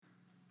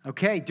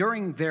Okay,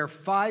 during their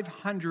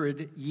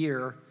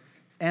 500-year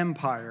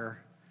empire,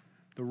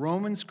 the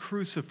Romans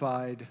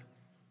crucified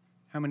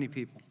how many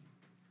people?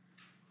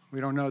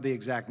 We don't know the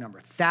exact number.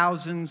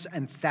 Thousands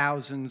and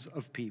thousands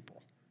of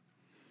people.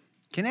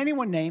 Can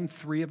anyone name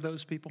 3 of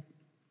those people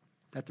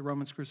that the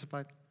Romans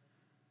crucified?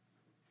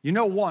 You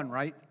know one,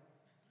 right?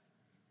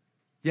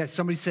 Yeah,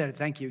 somebody said it.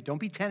 Thank you. Don't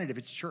be tentative.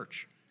 It's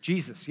church.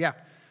 Jesus, yeah.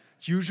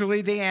 It's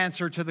usually the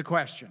answer to the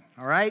question,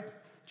 all right?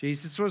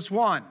 Jesus was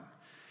one.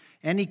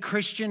 Any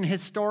Christian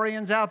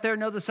historians out there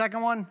know the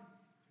second one?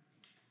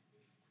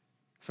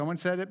 Someone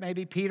said it,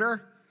 maybe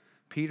Peter.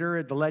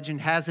 Peter, the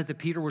legend has it that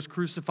Peter was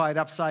crucified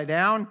upside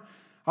down.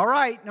 All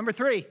right, number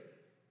 3.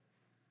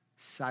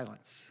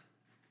 Silence.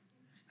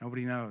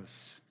 Nobody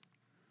knows.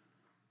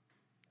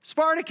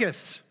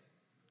 Spartacus.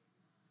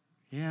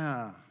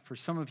 Yeah, for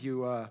some of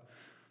you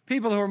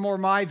people who are more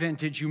my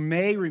vintage, you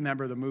may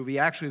remember the movie.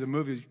 Actually, the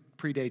movie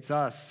predates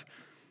us.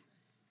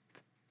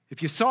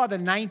 If you saw the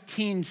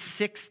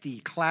 1960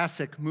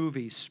 classic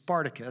movie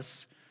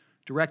Spartacus,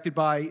 directed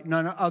by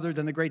none other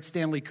than the great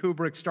Stanley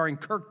Kubrick, starring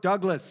Kirk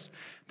Douglas,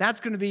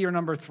 that's going to be your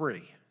number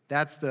 3.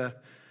 That's the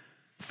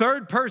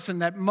third person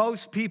that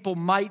most people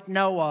might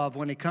know of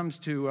when it comes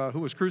to who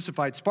was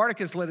crucified.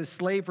 Spartacus led a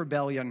slave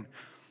rebellion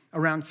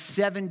around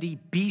 70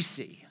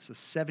 BC, so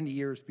 70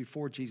 years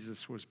before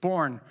Jesus was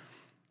born.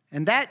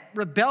 And that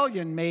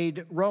rebellion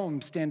made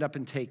Rome stand up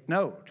and take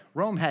note.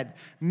 Rome had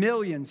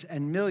millions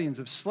and millions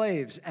of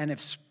slaves, and if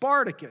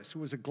Spartacus, who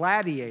was a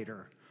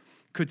gladiator,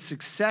 could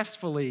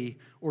successfully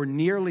or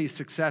nearly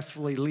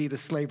successfully lead a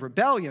slave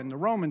rebellion, the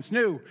Romans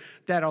knew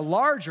that a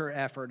larger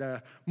effort,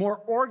 a more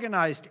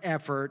organized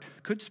effort,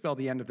 could spell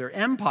the end of their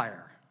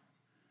empire.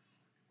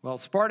 Well,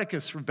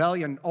 Spartacus'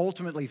 rebellion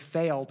ultimately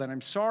failed, and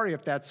I'm sorry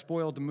if that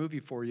spoiled the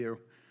movie for you,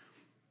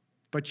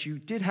 but you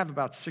did have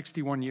about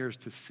 61 years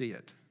to see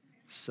it.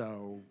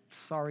 So,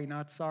 sorry,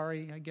 not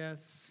sorry, I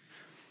guess.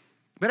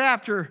 But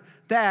after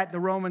that, the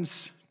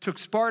Romans took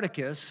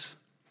Spartacus,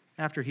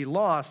 after he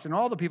lost, and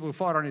all the people who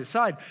fought on his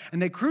side,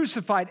 and they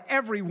crucified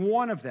every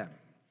one of them.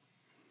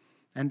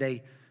 And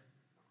they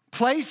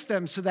placed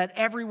them so that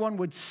everyone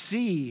would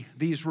see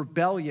these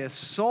rebellious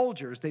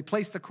soldiers. They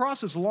placed the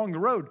crosses along the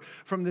road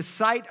from the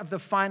site of the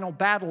final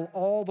battle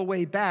all the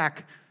way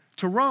back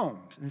to Rome.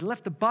 And they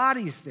left the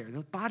bodies there.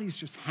 The bodies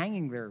just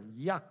hanging there.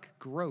 Yuck,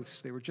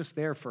 gross. They were just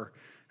there for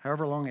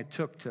however long it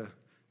took to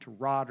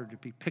rot or to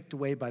be picked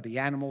away by the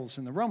animals,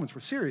 and the Romans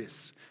were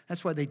serious.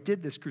 That's why they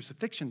did this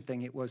crucifixion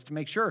thing. It was to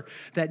make sure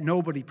that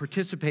nobody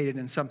participated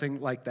in something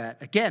like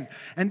that again.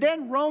 And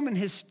then Roman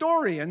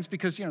historians,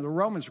 because the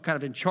Romans were kind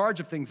of in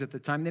charge of things at the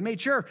time, they made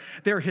sure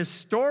their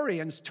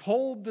historians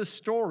told the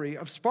story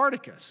of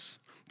Spartacus.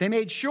 They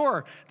made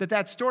sure that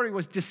that story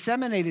was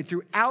disseminated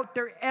throughout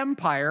their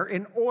empire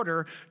in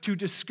order to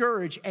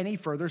discourage any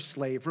further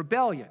slave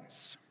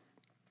rebellions.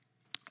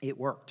 It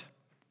worked.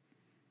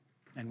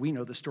 And we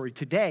know the story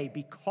today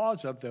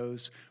because of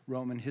those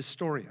Roman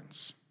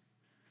historians.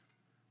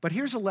 But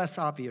here's a less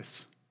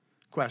obvious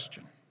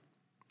question.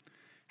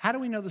 How do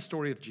we know the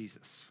story of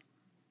Jesus?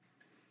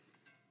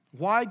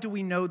 Why do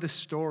we know the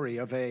story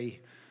of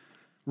a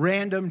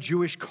random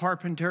Jewish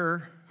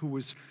carpenter who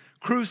was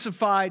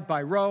crucified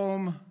by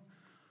Rome,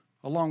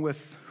 along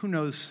with who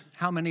knows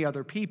how many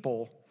other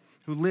people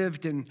who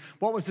lived in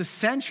what was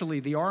essentially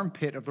the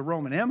armpit of the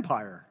Roman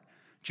Empire,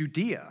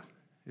 Judea?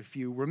 If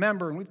you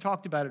remember, and we've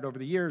talked about it over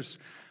the years,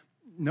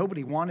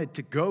 nobody wanted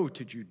to go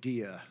to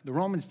Judea. The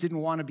Romans didn't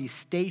want to be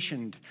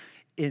stationed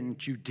in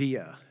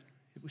Judea.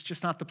 It was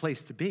just not the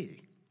place to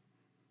be.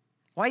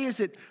 Why is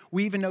it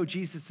we even know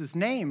Jesus'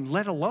 name,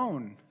 let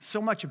alone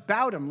so much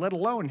about him, let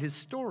alone his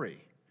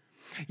story?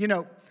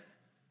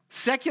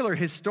 Secular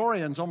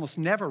historians almost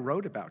never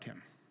wrote about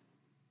him.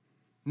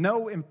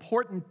 No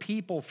important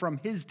people from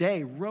his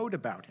day wrote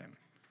about him.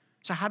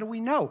 So how do we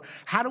know?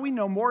 How do we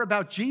know more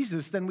about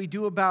Jesus than we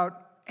do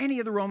about any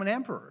of the Roman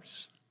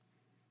emperors?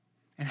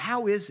 And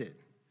how is it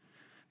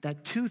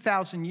that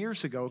 2,000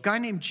 years ago, a guy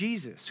named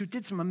Jesus, who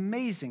did some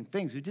amazing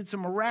things, who did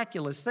some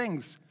miraculous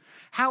things,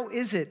 how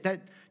is it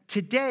that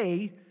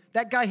today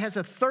that guy has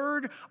a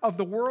third of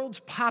the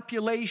world's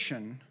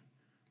population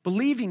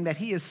believing that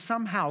he is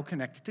somehow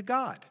connected to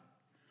God?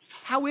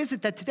 How is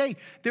it that today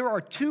there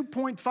are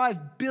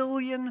 2.5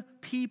 billion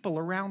people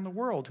around the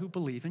world who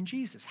believe in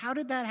Jesus? How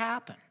did that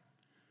happen?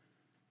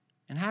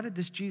 And how did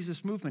this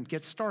Jesus movement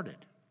get started?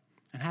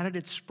 And how did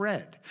it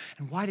spread?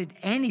 And why did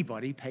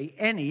anybody pay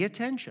any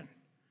attention?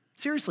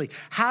 Seriously,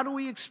 how do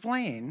we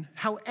explain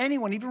how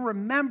anyone even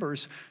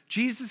remembers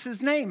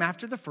Jesus' name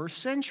after the first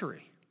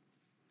century?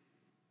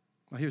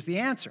 Well, here's the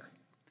answer.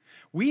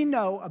 We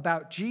know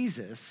about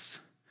Jesus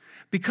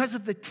because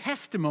of the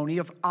testimony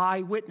of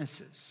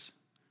eyewitnesses.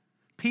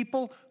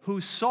 People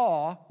who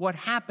saw what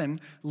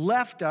happened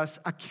left us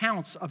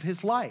accounts of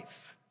his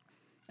life.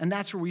 And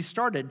that's where we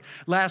started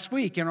last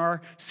week in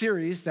our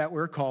series that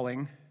we're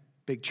calling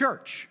Big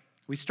Church.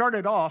 We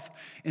started off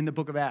in the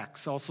book of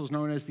Acts, also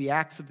known as the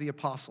Acts of the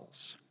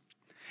Apostles.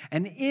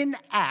 And in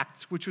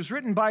Acts, which was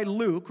written by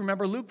Luke,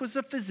 remember Luke was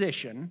a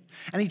physician,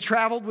 and he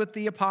traveled with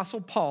the Apostle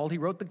Paul. He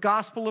wrote the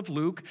Gospel of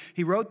Luke.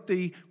 He wrote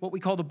what we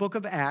call the book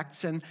of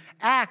Acts. And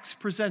Acts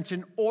presents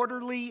an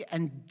orderly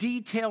and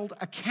detailed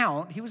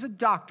account. He was a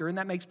doctor, and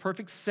that makes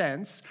perfect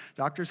sense.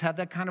 Doctors have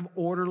that kind of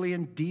orderly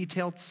and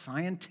detailed,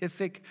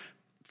 scientific,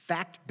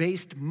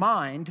 fact-based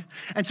mind.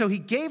 And so he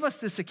gave us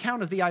this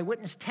account of the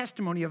eyewitness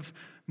testimony of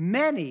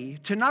many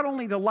to not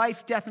only the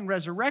life, death, and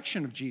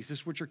resurrection of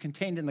Jesus, which are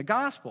contained in the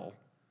gospel,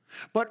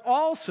 but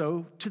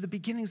also to the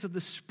beginnings of the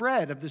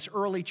spread of this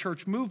early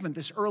church movement,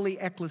 this early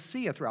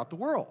ecclesia throughout the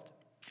world.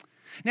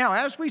 Now,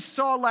 as we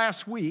saw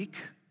last week,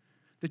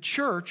 the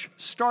church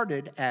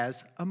started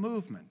as a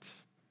movement.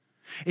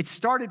 It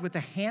started with a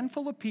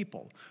handful of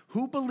people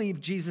who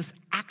believed Jesus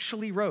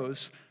actually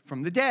rose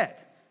from the dead.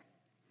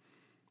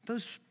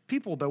 Those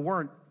people, though,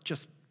 weren't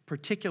just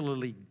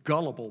particularly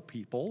gullible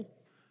people.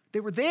 They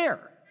were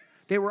there.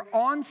 They were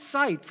on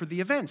site for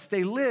the events.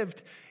 They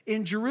lived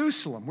in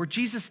Jerusalem, where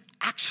Jesus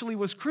actually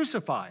was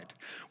crucified,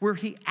 where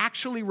he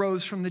actually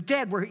rose from the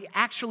dead, where he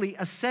actually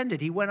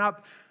ascended. He went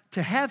up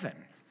to heaven.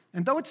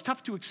 And though it's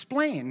tough to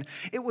explain,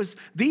 it was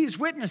these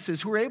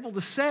witnesses who were able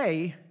to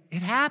say,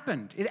 it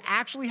happened. It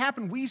actually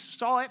happened. We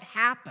saw it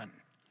happen.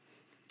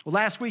 Well,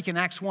 last week in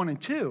Acts 1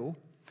 and 2,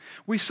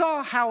 we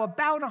saw how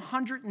about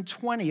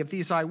 120 of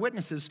these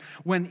eyewitnesses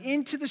went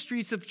into the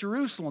streets of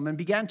Jerusalem and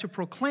began to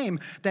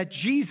proclaim that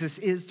Jesus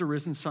is the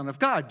risen Son of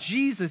God.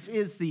 Jesus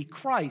is the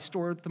Christ,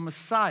 or the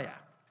Messiah,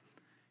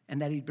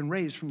 and that he'd been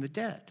raised from the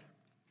dead.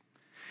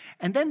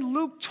 And then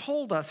Luke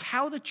told us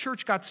how the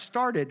church got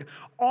started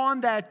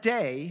on that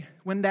day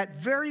when that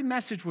very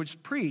message was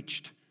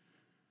preached,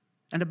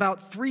 and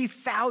about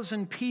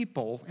 3,000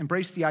 people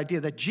embraced the idea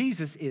that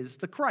Jesus is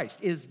the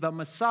Christ, is the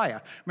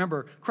Messiah.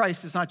 Remember,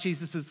 Christ is not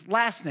Jesus'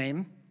 last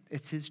name,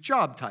 it's his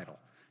job title.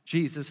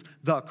 Jesus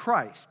the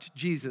Christ,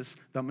 Jesus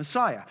the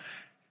Messiah.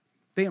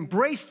 They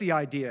embraced the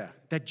idea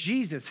that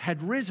Jesus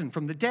had risen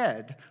from the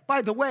dead.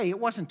 By the way, it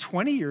wasn't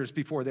 20 years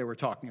before they were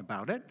talking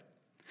about it.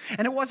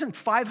 And it wasn't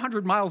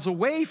 500 miles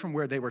away from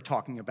where they were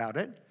talking about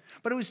it,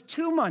 but it was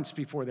 2 months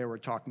before they were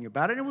talking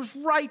about it. And it was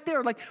right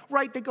there,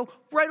 they go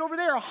right over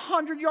there,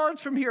 100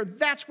 yards from here.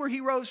 That's where he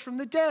rose from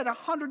the dead.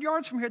 100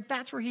 yards from here,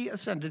 that's where he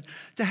ascended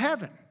to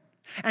heaven.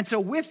 And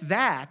so with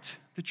that,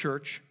 the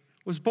church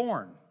was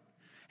born.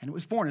 And it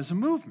was born as a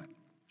movement.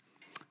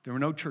 There were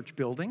no church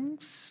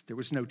buildings. There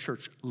was no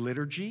church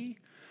liturgy.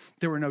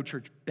 There were no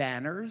church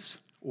banners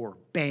or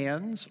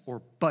bands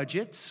or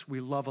budgets.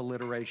 We love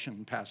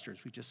alliteration, pastors.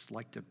 We just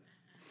like to.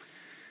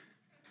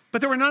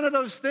 But there were none of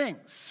those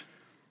things.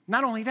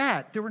 Not only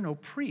that, there were no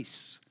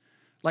priests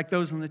like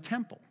those in the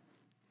temple.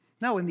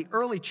 No, in the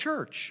early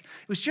church,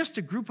 it was just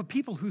a group of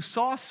people who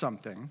saw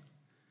something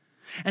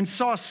and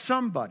saw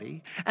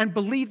somebody and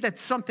believed that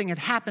something had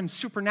happened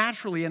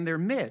supernaturally in their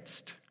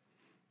midst.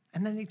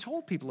 And then they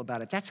told people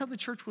about it. That's how the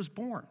church was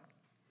born.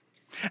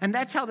 And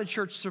that's how the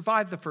church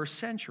survived the first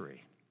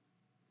century.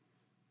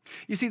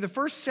 You see, the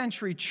first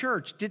century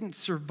church didn't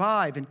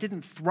survive and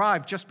didn't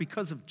thrive just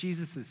because of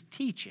Jesus'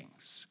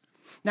 teachings.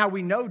 Now,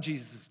 we know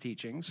Jesus'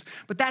 teachings,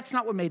 but that's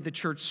not what made the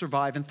church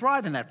survive and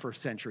thrive in that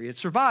first century. It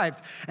survived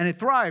and it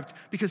thrived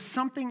because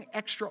something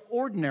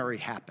extraordinary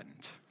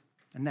happened.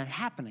 And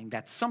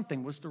that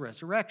something was the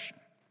resurrection.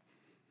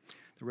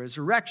 The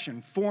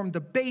resurrection formed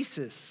the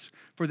basis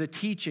for the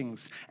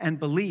teachings and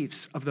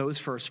beliefs of those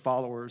first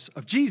followers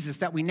of Jesus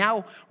that we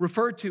now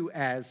refer to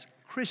as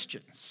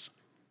Christians.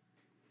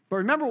 But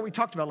remember what we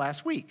talked about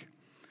last week.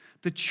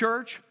 The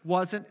church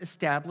wasn't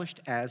established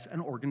as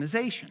an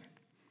organization.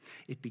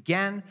 It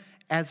began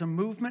as a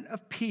movement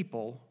of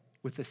people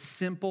with a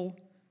simple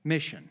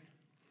mission,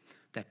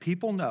 that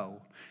people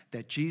know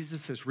that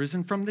Jesus has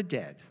risen from the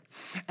dead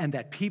and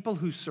that people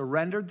who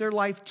surrendered their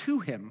life to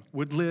him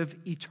would live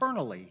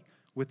eternally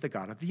with the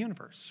God of the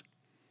universe.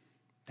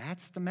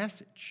 That's the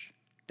message.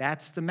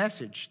 That's the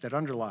message that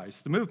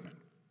underlies the movement.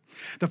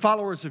 The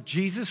followers of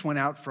Jesus went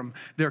out from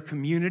their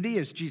community,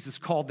 as Jesus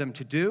called them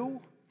to do,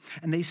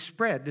 and they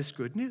spread this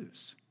good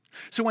news.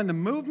 So when the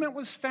movement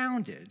was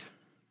founded,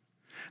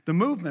 the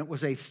movement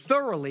was a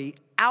thoroughly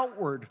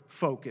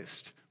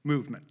outward-focused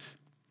movement.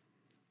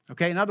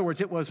 Okay, in other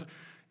words,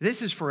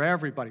 this is for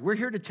everybody. We're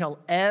here to tell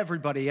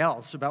everybody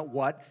else about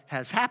what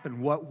has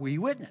happened, what we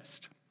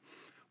witnessed.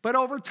 But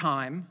over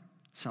time,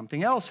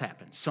 something else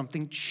happened.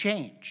 Something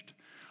changed.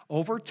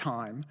 Over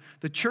time,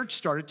 the church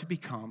started to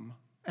become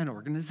an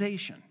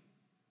organization.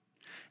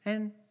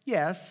 And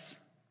yes,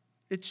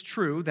 it's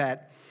true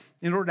that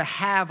in order to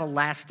have a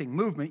lasting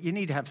movement, you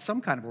need to have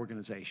some kind of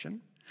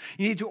organization.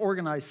 You need to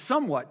organize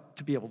somewhat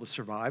to be able to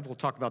survive. We'll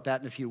talk about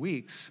that in a few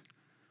weeks.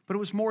 But it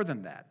was more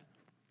than that.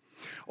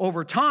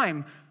 Over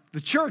time,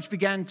 the church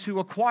began to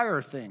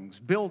acquire things,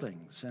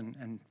 buildings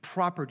and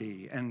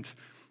property and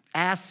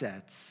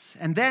assets.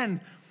 And then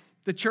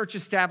the church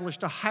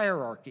established a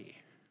hierarchy.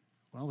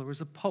 Well, there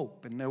was a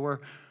pope, and there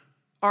were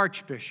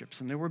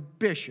archbishops, and there were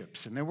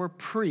bishops, and there were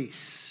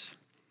priests.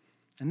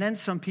 And then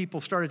some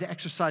people started to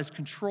exercise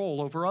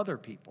control over other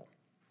people.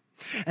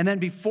 And then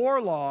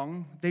before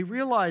long, they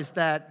realized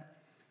that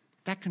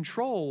That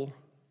control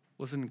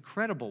was an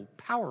incredible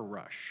power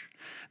rush.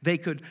 They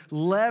could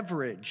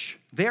leverage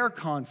their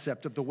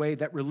concept of the way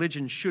that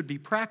religion should be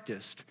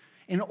practiced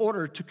in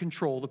order to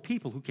control the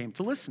people who came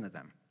to listen to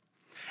them.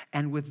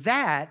 And with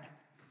that,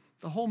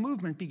 the whole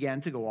movement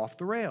began to go off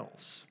the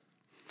rails.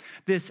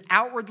 This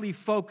outwardly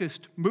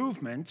focused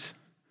movement,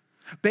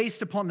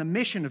 based upon the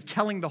mission of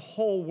telling the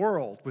whole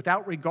world,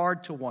 without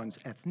regard to one's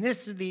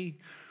ethnicity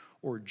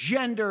or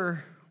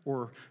gender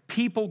or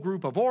people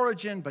group of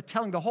origin, but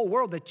telling the whole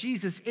world that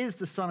Jesus is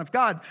the Son of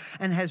God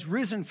and has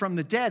risen from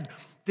the dead,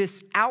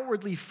 this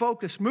outwardly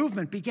focused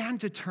movement began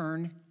to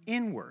turn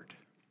inward.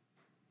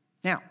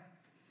 Now,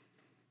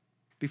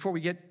 before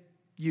we get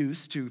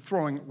used to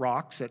throwing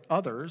rocks at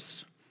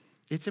others,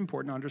 it's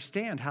important to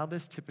understand how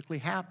this typically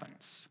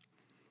happens.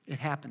 It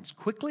happens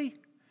quickly,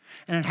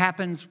 and it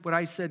happens, what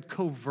I said,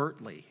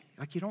 covertly.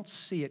 Like you don't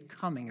see it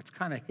coming, it's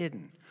kind of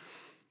hidden.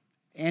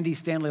 Andy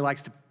Stanley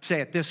likes to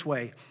say it this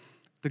way: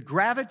 the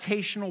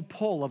gravitational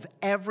pull of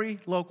every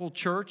local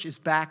church is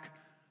back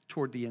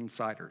toward the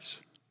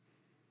insiders.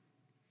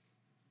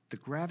 The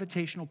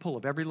gravitational pull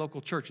of every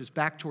local church is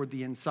back toward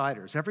the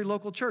insiders. Every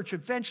local church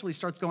eventually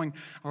starts going,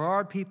 are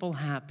our people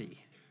happy?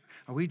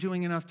 Are we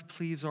doing enough to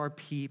please our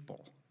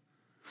people?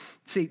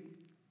 See,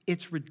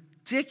 it's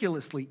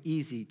ridiculously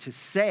easy to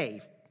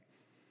say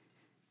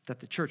that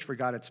the church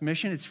forgot its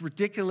mission. It's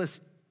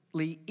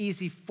ridiculously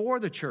easy for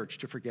the church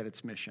to forget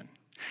its mission.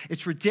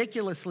 It's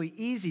ridiculously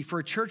easy for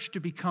a church to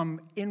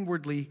become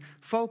inwardly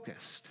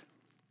focused.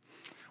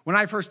 When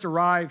I first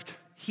arrived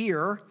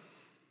here,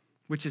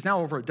 which is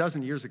now over a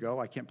dozen years ago,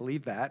 I can't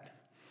believe that,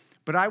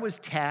 but I was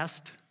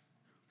tasked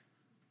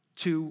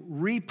to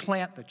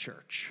replant the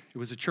church. It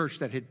was a church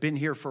that had been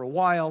here for a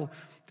while.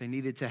 They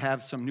needed to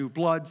have some new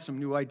blood, some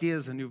new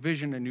ideas, a new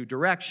vision, a new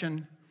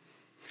direction.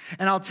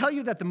 And I'll tell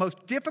you that the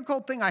most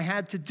difficult thing I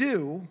had to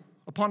do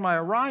upon my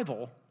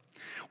arrival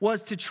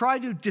was to try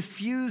to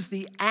diffuse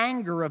the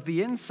anger of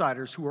the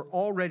insiders who were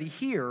already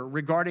here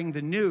regarding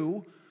the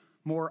new,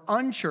 more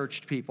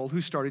unchurched people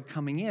who started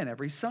coming in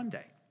every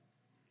Sunday.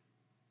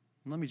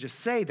 And let me just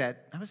say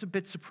that I was a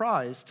bit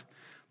surprised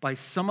by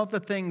some of the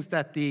things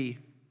that the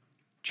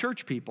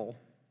church people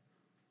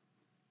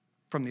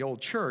from the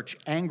old church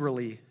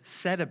angrily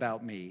said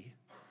about me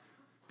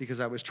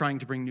because I was trying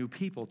to bring new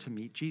people to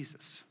meet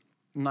Jesus.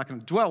 I'm not going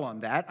to dwell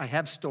on that. I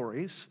have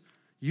stories.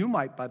 You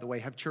might, by the way,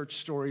 have church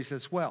stories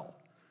as well.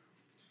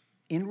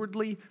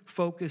 Inwardly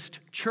focused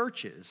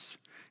churches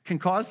can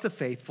cause the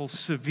faithful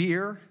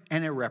severe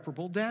and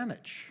irreparable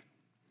damage.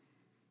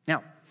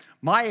 Now,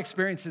 my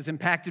experience has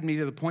impacted me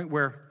to the point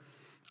where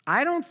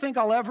I don't think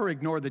I'll ever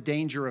ignore the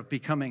danger of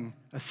becoming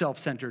a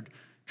self-centered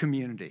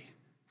community.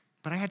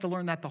 But I had to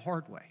learn that the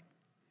hard way.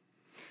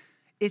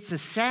 It's a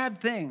sad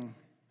thing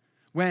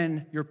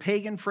when your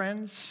pagan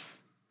friends,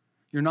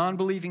 your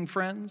non-believing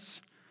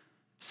friends,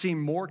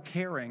 seem more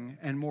caring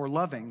and more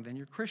loving than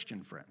your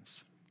Christian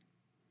friends.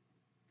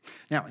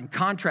 Now, in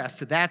contrast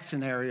to that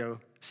scenario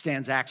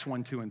stands Acts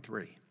 1, 2, and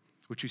 3,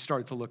 which we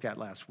started to look at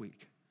last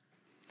week.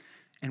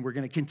 And we're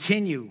going to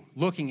continue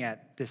looking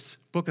at this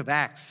book of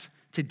Acts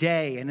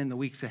today and in the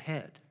weeks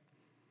ahead.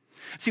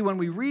 See, when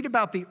we read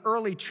about the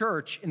early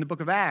church in the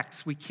book of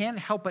Acts, we can't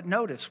help but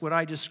notice what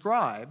I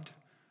described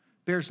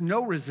bears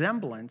no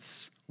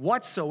resemblance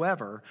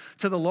whatsoever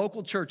to the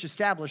local church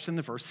established in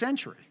the first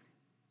century.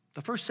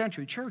 The first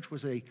century church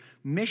was a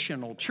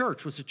missional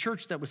church, was a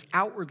church that was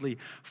outwardly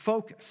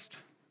focused.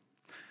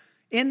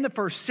 In the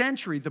first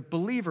century, the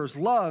believers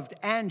loved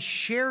and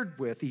shared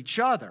with each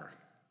other.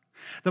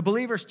 The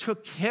believers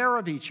took care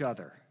of each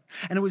other.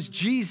 And it was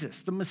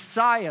Jesus, the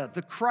Messiah,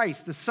 the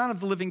Christ, the Son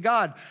of the living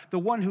God, the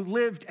one who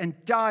lived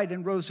and died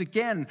and rose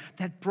again,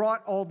 that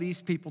brought all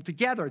these people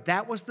together.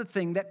 That was the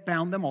thing that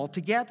bound them all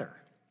together.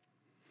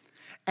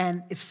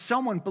 And if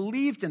someone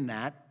believed in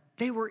that,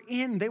 they were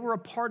a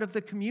part of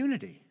the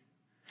community.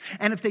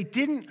 And if they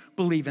didn't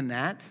believe in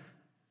that,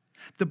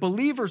 the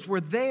believers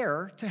were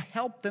there to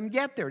help them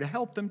get there, to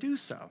help them do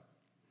so.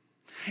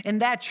 In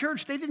that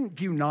church, they didn't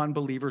view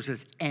non-believers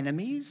as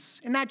enemies.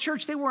 In that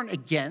church, they weren't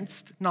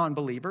against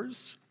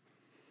non-believers.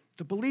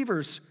 The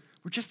believers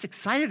were just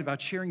excited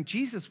about sharing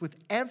Jesus with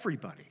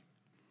everybody.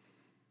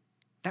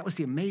 That was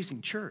the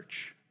amazing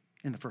church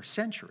in the first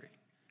century.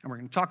 And we're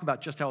going to talk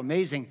about just how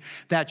amazing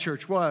that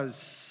church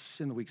was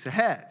in the weeks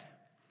ahead.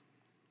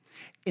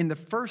 In the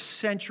first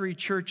century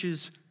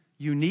church's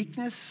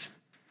uniqueness,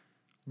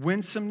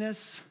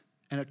 winsomeness,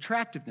 and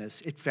attractiveness,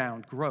 it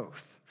found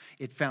growth.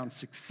 It found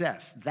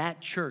success.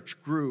 That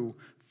church grew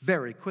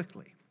very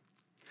quickly.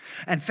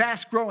 And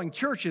fast-growing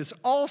churches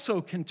also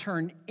can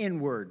turn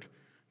inward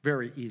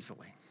very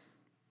easily.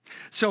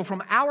 So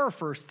from our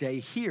first day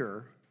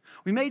here,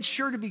 we made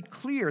sure to be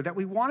clear that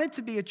we wanted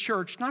to be a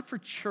church not for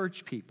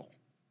church people,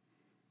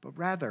 but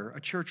rather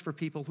a church for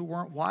people who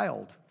weren't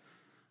wild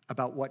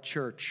about what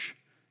church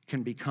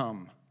can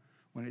become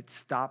when it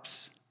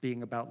stops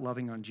being about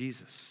loving on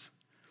Jesus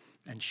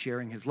and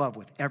sharing his love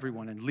with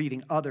everyone and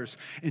leading others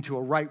into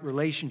a right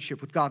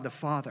relationship with God the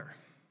Father.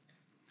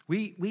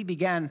 We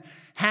began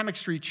Hammock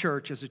Street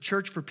Church as a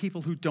church for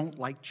people who don't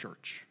like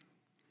church.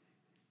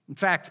 In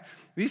fact,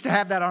 we used to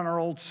have that on our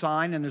old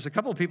sign, and there's a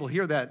couple of people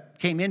here that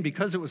came in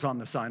because it was on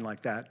the sign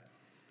like that.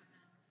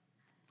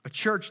 A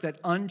church that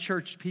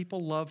unchurched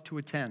people love to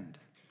attend.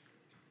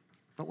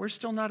 But we're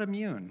still not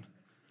immune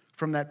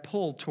from that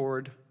pull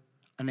toward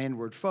an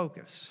inward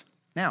focus.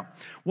 Now,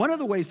 one of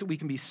the ways that we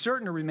can be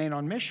certain to remain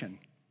on mission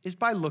is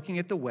by looking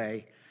at the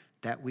way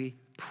that we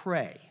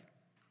pray.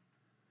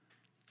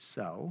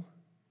 So,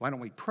 why don't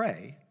we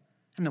pray,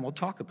 and then we'll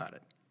talk about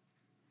it.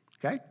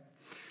 Okay?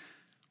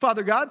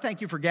 Father God,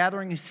 thank you for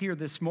gathering us here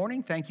this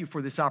morning. Thank you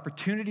for this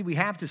opportunity we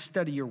have to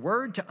study your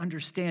word, to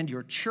understand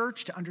your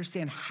church, to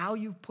understand how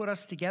you've put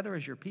us together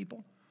as your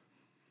people.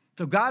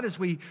 So God, as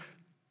we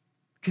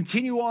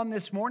continue on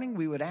this morning,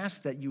 we would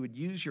ask that you would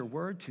use your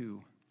word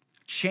to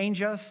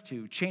change us,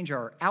 to change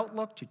our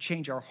outlook, to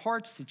change our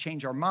hearts, to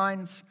change our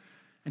minds,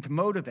 and to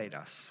motivate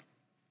us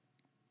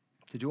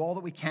to do all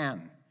that we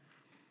can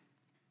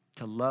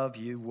to love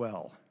you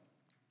well.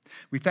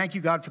 We thank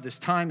you, God, for this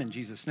time. In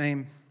Jesus'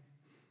 name,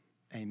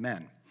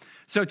 amen.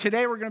 So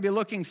today we're going to be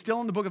looking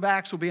still in the book of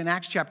Acts. We'll be in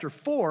Acts chapter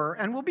 4,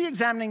 and we'll be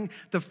examining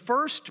the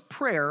first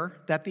prayer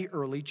that the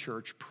early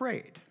church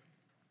prayed.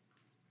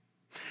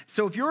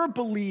 So if you're a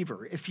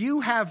believer, if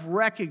you have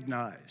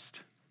recognized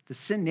the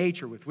sin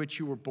nature with which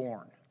you were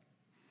born,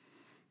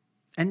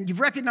 and you've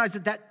recognized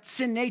that that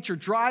sin nature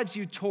drives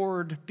you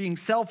toward being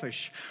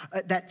selfish,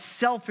 that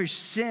selfish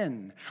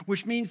sin,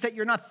 which means that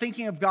you're not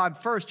thinking of God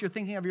first, you're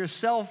thinking of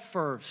yourself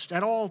first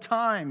at all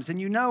times. And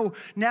you know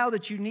now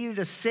that you needed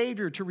a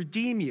Savior to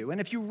redeem you.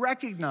 And if you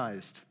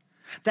recognized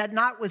that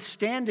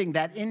notwithstanding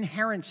that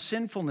inherent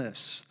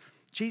sinfulness,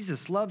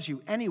 Jesus loves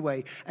you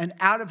anyway, and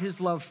out of his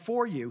love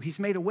for you, he's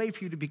made a way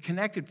for you to be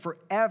connected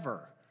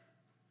forever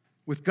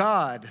with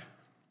God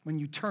when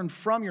you turn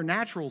from your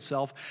natural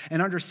self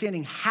and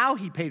understanding how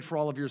he paid for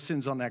all of your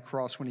sins on that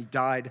cross when he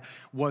died,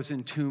 was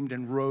entombed,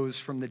 and rose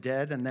from the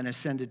dead, and then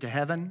ascended to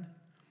heaven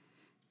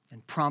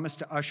and promised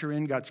to usher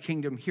in God's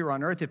kingdom here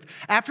on earth. If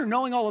after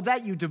knowing all of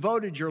that, you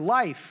devoted your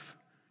life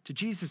to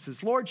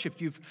Jesus'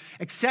 lordship, you've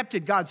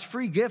accepted God's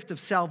free gift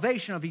of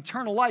salvation, of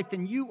eternal life,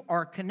 then you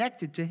are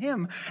connected to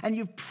him, and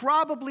you've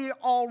probably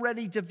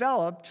already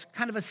developed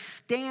kind of a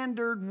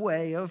standard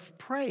way of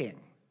praying.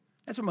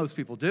 That's what most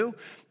people do,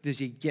 is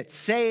you get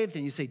saved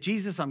and you say,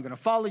 Jesus, I'm going to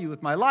follow you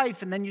with my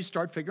life, and then you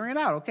start figuring it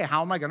out. Okay,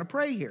 how am I going to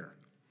pray here?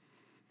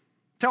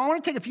 So I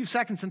want to take a few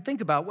seconds and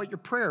think about what your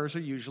prayers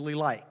are usually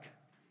like.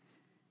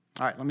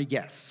 All right, let me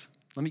guess.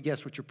 Let me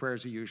guess what your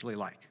prayers are usually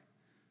like.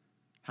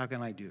 How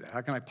can I do that?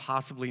 How can I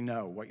possibly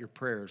know what your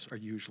prayers are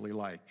usually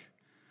like?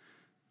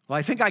 Well,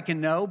 I think I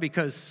can know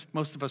because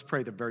most of us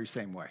pray the very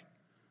same way.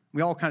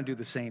 We all kind of do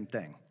the same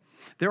thing.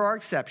 There are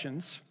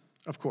exceptions.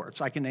 Of course,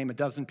 I can name a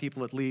dozen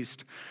people at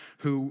least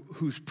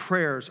whose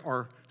prayers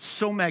are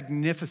so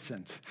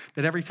magnificent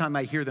that every time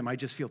I hear them, I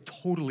just feel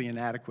totally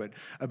inadequate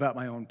about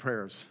my own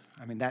prayers.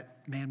 I mean,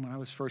 when I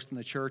was first in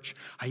the church,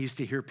 I used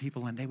to hear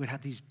people and they would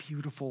have these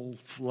beautiful,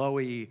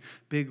 flowy,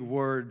 big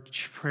word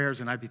prayers,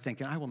 and I'd be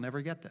thinking, I will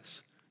never get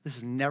this. This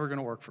is never going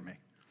to work for me.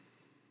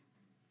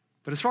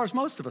 But as far as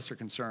most of us are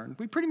concerned,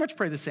 we pretty much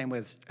pray the same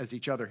way as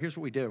each other. Here's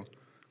what we do.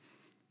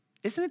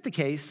 Isn't it the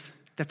case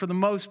that for the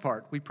most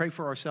part, we pray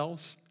for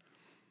ourselves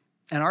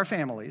and our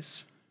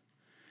families,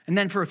 and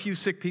then for a few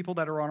sick people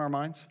that are on our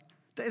minds?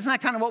 Isn't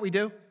that kind of what we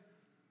do?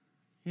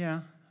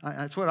 Yeah,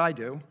 that's what I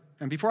do.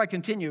 And before I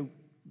continue,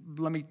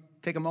 let me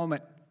take a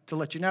moment to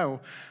let you know,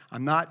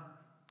 I'm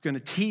not going to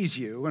tease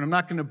you, and I'm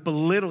not going to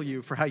belittle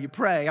you for how you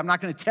pray. I'm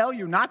not going to tell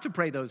you not to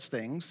pray those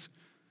things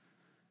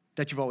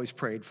that you've always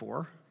prayed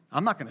for.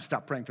 I'm not going to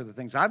stop praying for the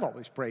things I've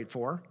always prayed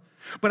for.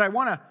 But I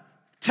want to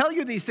tell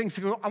you these things.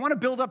 I want to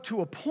build up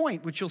to a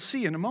point, which you'll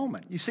see in a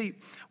moment. You see,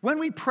 when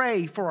we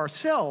pray for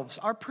ourselves,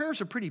 our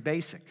prayers are pretty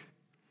basic.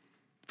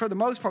 For the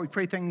most part, we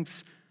pray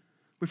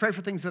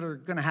for things that are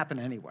going to happen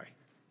anyway.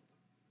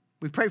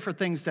 We pray for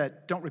things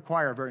that don't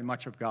require very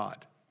much of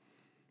God.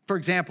 For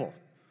example,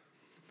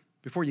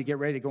 before you get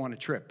ready to go on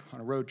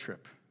a road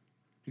trip,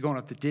 you're going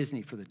up to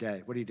Disney for the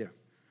day, what do?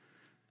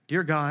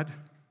 Dear God,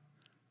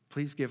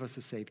 please give us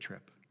a safe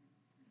trip.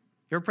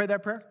 You ever prayed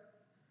that prayer?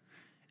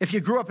 If you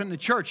grew up in the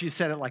church, you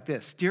said it like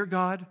this: Dear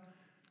God,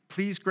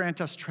 please grant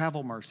us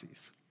travel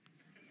mercies.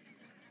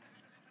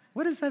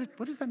 What does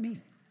that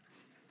mean?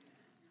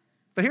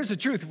 But here's the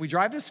truth. If we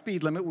drive the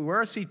speed limit, we wear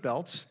our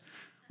seatbelts,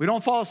 we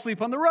don't fall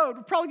asleep on the road,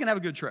 we're probably going to have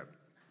a good trip.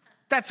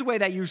 That's the way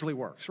that usually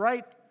works,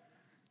 right?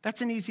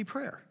 That's an easy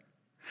prayer.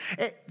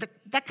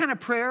 That kind of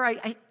prayer,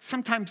 I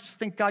sometimes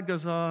think God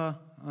goes,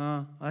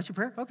 that's your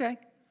prayer? Okay,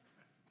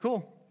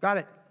 cool, got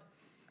it.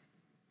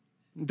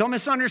 Don't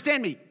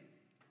misunderstand me.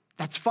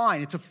 That's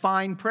fine. It's a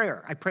fine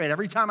prayer. I pray it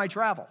every time I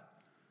travel.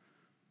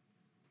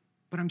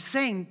 But I'm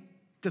saying,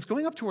 does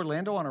going up to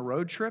Orlando on a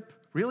road trip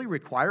really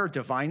require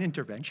divine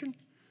intervention?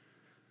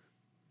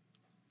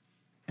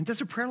 And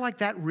does a prayer like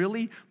that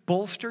really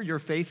bolster your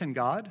faith in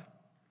God?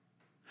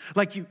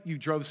 Like you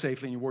drove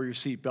safely and you wore your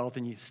seatbelt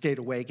and you stayed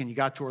awake and you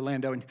got to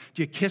Orlando and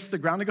you kissed the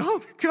ground and go,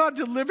 oh, God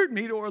delivered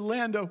me to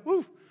Orlando.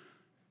 Woo.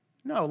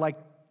 No, like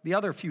the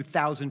other few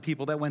thousand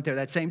people that went there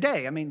that same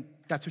day. I mean,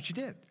 that's what you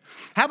did.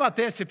 How about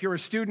this? If you're a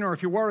student or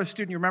if you were a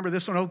student, you remember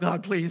this one? Oh,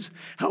 God, please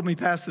help me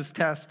pass this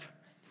test.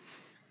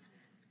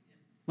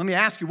 Let me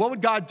ask you, what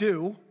would God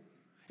do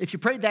if you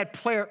prayed that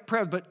prayer,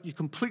 but you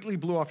completely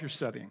blew off your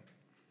studying?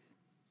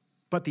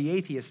 But the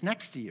atheist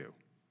next to you,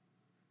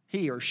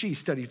 he or she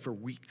studied for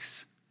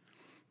weeks.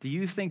 Do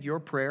you think your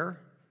prayer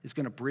is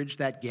going to bridge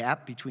that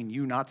gap between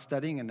you not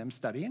studying and them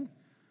studying?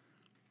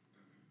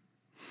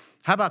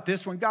 How about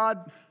this one?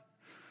 God,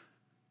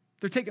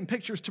 they're taking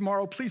pictures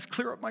tomorrow. Please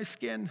clear up my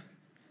skin.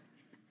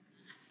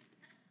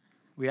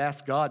 We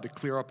ask God to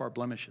clear up our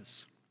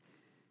blemishes.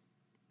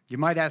 You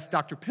might ask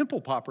Dr.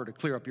 Pimple Popper to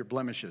clear up your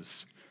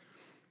blemishes,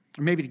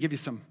 or maybe to give you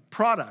some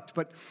product.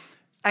 But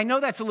I know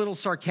that's a little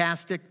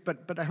sarcastic,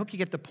 but I hope you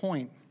get the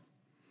point.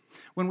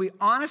 When we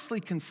honestly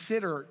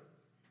consider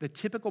the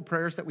typical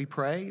prayers that we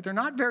pray, they're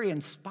not very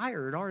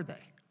inspired, are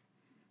they?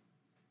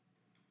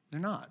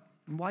 They're not.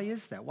 And why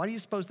is that? Why do you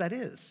suppose that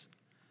is?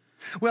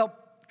 Well,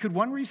 could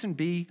one reason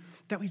be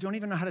that we don't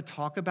even know how to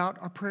talk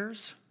about our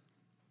prayers?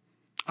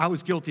 I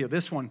was guilty of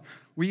this one.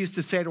 We used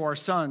to say to our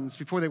sons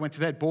before they went to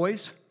bed,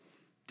 boys,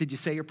 did you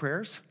say your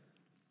prayers?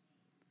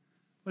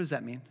 What does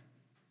that mean?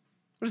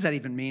 What does that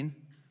even mean?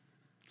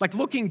 Like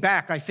looking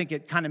back, I think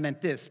it kind of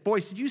meant this.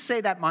 Boys, did you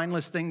say that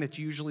mindless thing that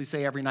you usually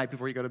say every night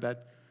before you go to bed?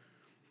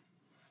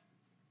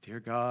 Dear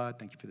God,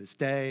 thank you for this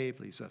day.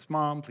 Please bless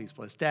Mom. Please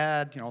bless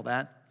Dad. You know, all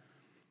that.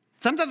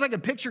 Sometimes I can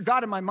picture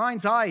God in my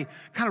mind's eye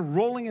kind of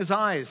rolling his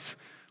eyes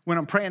when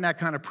I'm praying that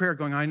kind of prayer,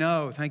 going, I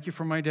know, thank you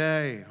for my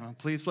day. Oh,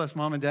 please bless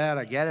Mom and Dad.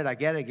 I get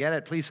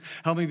it. Please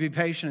help me be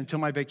patient until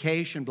my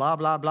vacation, blah,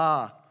 blah,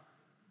 blah.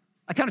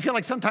 I kind of feel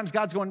like sometimes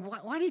God's going,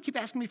 why do you keep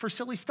asking me for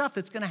silly stuff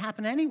that's going to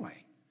happen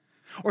anyway?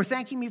 Or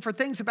thanking me for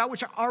things about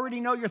which I already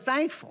know you're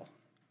thankful.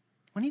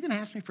 When are you going to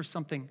ask me for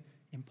something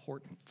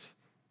important?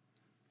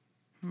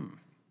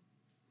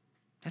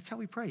 That's how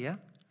we pray, yeah?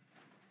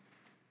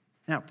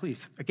 Now,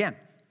 please, again,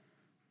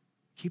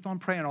 keep on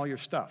praying all your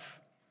stuff.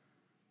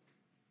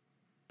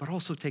 But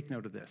also take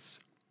note of this.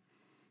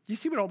 Do you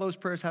see what all those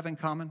prayers have in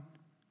common?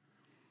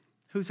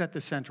 Who's at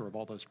the center of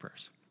all those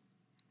prayers?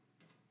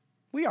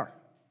 We are.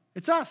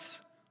 It's us.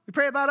 We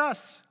pray about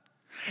us.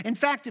 In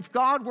fact, if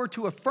God were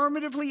to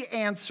affirmatively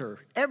answer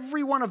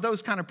every one of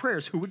those kind of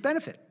prayers, who would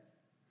benefit?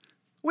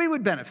 We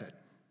would benefit.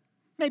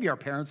 Maybe our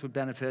parents would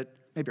benefit.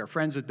 Maybe our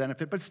friends would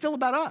benefit, but it's still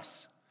about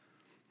us.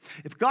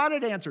 If God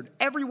had answered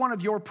every one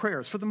of your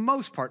prayers, for the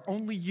most part,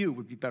 only you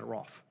would be better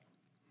off.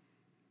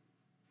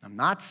 I'm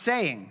not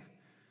saying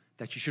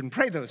that you shouldn't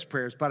pray those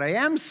prayers, but I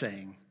am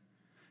saying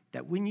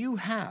that when you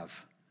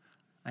have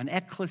an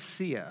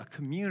ecclesia, a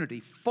community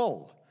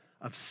full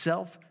of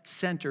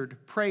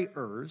self-centered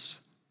prayers,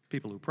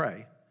 people who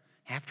pray,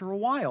 after a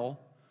while,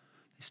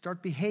 they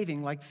start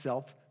behaving like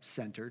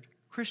self-centered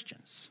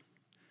Christians.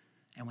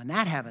 And when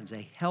that happens,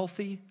 a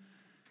healthy,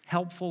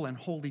 helpful, and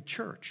holy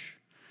church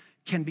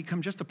can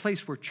become just a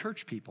place where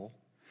church people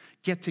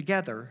get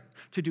together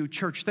to do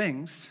church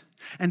things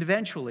and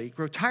eventually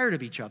grow tired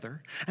of each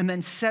other and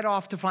then set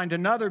off to find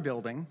another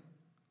building,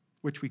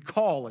 which we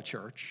call a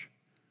church,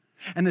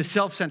 and the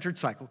self-centered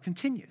cycle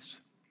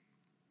continues.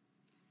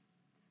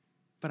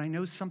 But I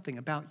know something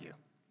about you.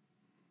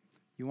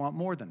 You want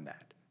more than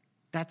that.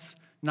 That's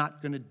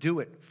not going to do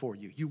it for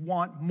you. You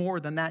want more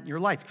than that in your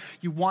life.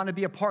 You want to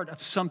be a part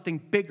of something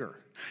bigger.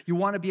 You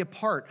want to be a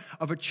part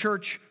of a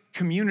church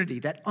community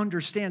that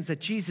understands that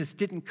Jesus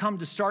didn't come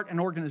to start an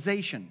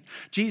organization.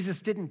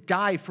 Jesus didn't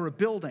die for a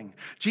building.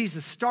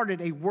 Jesus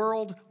started a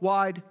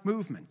worldwide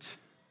movement.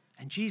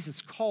 And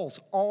Jesus calls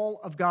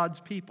all of God's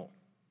people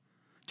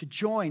to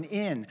join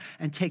in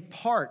and take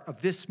part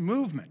of this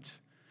movement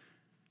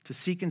to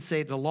seek and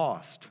save the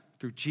lost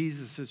through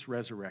Jesus'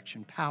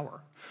 resurrection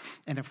power.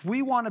 And if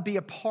we want to be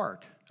a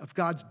part of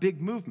God's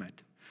big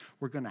movement,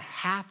 we're going to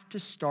have to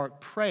start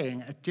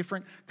praying a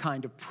different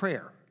kind of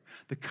prayer,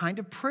 the kind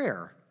of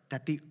prayer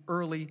that the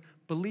early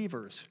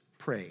believers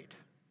prayed.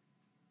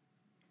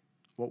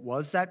 What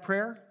was that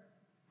prayer?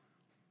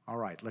 All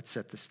right, let's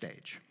set the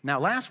stage. Now,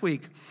 last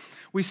week,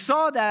 we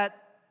saw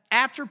that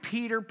after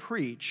Peter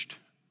preached,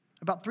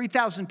 about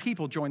 3,000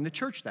 people joined the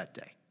church that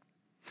day.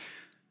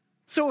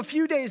 So a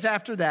few days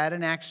after that,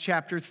 in Acts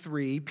chapter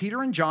 3,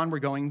 Peter and John were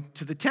going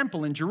to the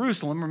temple in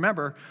Jerusalem.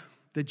 Remember,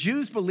 the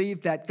Jews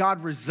believed that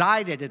God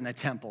resided in the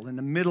temple, in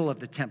the middle of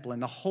the temple,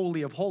 in the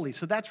Holy of Holies.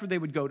 So that's where they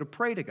would go to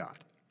pray to God.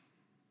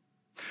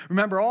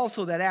 Remember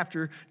also that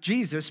after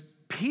Jesus,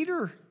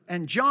 Peter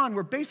and John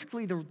were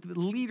basically the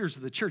leaders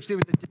of the church. They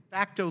were the de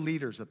facto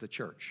leaders of the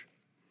church.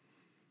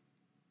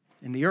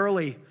 In the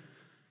early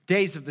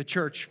days of the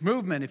church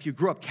movement, if you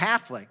grew up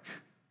Catholic,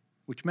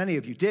 which many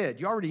of you did,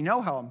 you already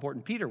know how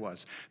important Peter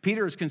was.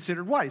 Peter is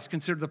considered what? He's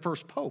considered the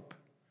first pope.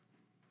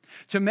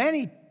 To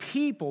many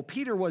people,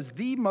 Peter was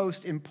the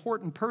most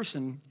important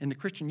person in the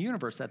Christian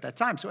universe at that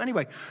time. So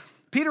anyway,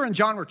 Peter and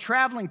John were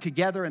traveling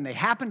together, and they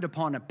happened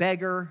upon a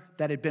beggar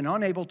that had been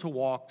unable to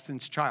walk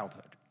since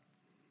childhood.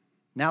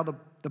 Now,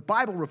 the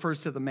Bible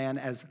refers to the man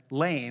as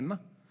lame.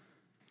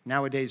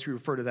 Nowadays, we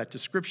refer to that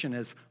description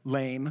as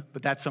lame,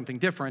 but that's something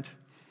different.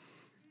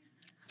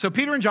 So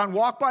Peter and John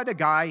walked by the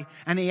guy,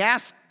 and he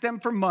asked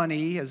them for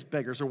money, as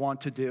beggars are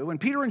wont to do. And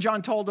Peter and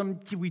John told him,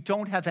 we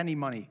don't have any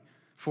money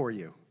for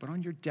you, but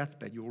on your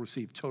deathbed you will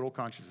receive total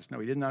consciousness. No,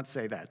 he did not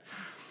say that.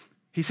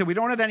 He said, we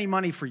don't have any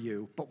money for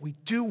you, but we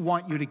do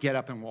want you to get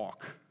up and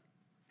walk.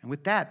 And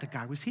with that, the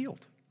guy was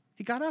healed.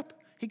 He got up.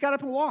 He got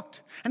up and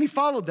walked, and he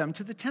followed them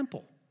to the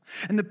temple.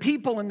 And the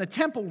people in the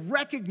temple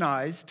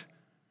recognized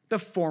the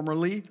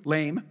formerly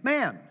lame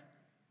man.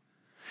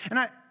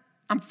 And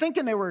I'm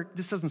thinking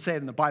this doesn't say it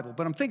in the Bible,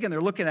 but I'm thinking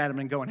they're looking at him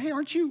and going, hey,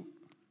 aren't you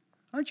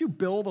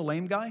Bill, the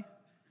lame guy?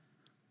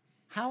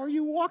 How are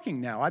you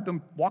walking now? I've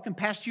been walking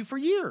past you for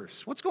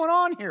years. What's going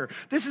on here?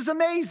 This is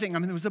amazing. I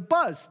mean, there was a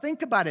buzz.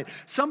 Think about it.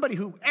 Somebody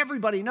who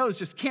everybody knows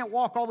just can't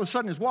walk all of a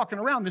sudden is walking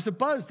around. There's a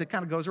buzz that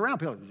kind of goes around.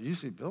 People, did you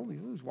see Bill? He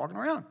was walking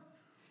around.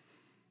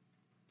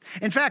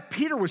 In fact,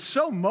 Peter was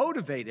so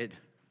motivated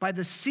by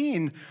the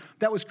scene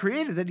that was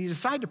created that he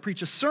decided to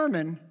preach a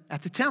sermon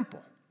at the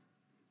temple,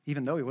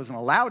 even though he wasn't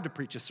allowed to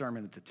preach a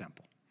sermon at the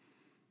temple.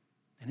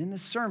 And in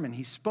this sermon,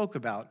 he spoke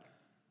about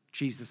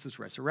Jesus'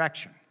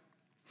 resurrection.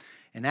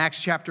 In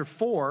Acts chapter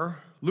 4,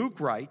 Luke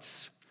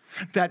writes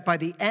that by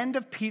the end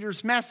of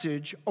Peter's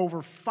message,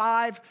 over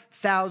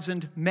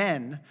 5,000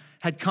 men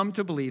had come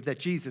to believe that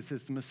Jesus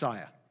is the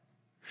Messiah.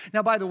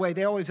 Now, by the way,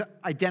 they always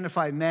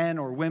identify men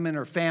or women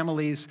or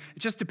families. It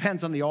just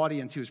depends on the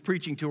audience he was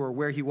preaching to or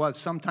where he was.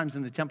 Sometimes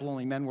in the temple,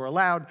 only men were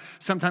allowed.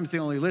 Sometimes they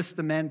only list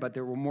the men, but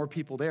there were more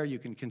people there. You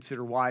can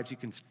consider wives, you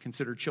can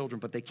consider children,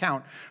 but they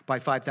count by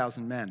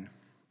 5,000 men.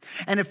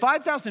 And if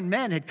 5,000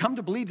 men had come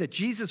to believe that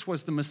Jesus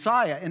was the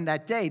Messiah in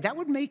that day, that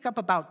would make up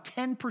about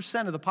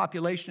 10% of the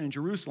population in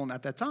Jerusalem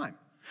at that time.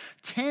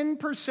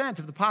 10%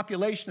 of the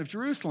population of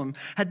Jerusalem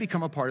had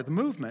become a part of the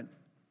movement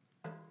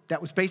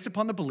that was based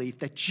upon the belief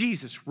that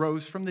Jesus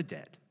rose from the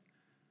dead.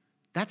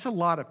 That's a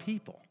lot of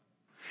people.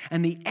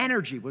 And the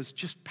energy was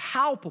just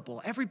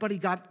palpable. Everybody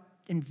got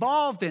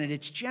involved in it.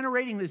 It's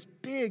generating this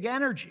big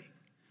energy.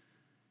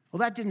 Well,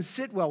 that didn't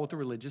sit well with the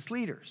religious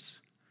leaders.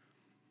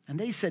 And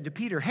they said to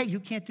Peter, hey, you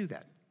can't do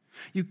that.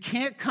 You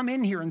can't come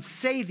in here and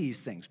say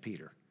these things,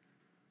 Peter.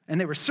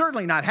 And they were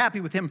certainly not happy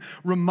with him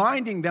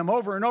reminding them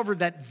over and over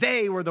that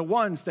they were the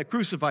ones that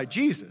crucified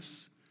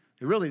Jesus.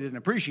 They really didn't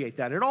appreciate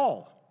that at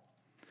all.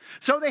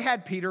 So they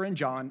had Peter and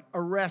John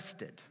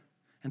arrested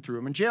and threw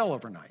them in jail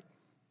overnight.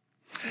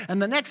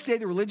 And the next day,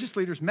 the religious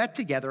leaders met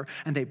together,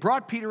 and they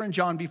brought Peter and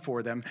John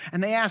before them,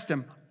 and they asked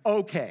them,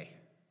 okay,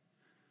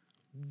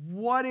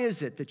 what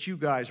is it that you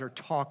guys are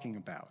talking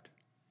about?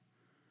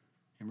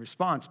 In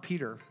response,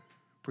 Peter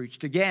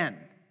preached again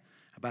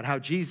about how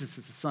Jesus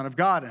is the Son of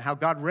God and how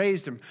God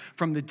raised him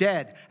from the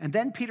dead. And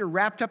then Peter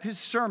wrapped up his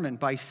sermon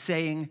by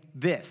saying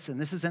this, and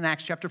this is in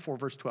Acts chapter 4,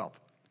 verse 12.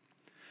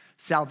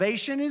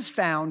 Salvation is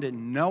found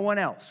in no one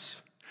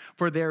else,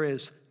 for there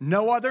is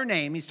no other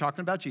name, he's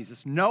talking about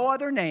Jesus, no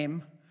other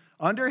name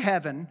under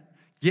heaven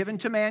given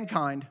to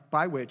mankind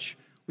by which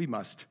we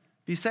must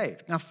be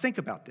saved. Now think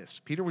about this.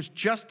 Peter was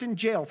just in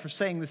jail for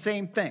saying the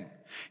same thing.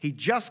 He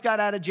just got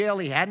out of jail.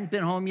 He hadn't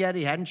been home yet.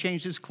 He hadn't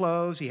changed his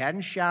clothes. He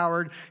hadn't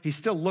showered. He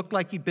still looked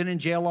like he'd been in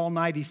jail all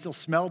night. He still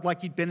smelled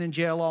like he'd been in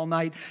jail all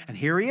night. And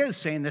here he is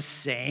saying the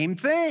same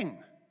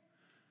thing.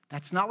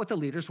 That's not what the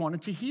leaders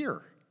wanted to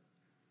hear.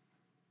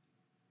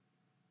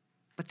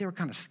 But they were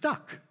kind of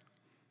stuck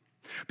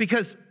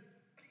because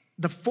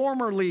the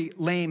formerly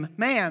lame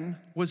man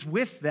was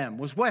with them,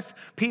 was with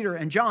Peter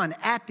and John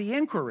at the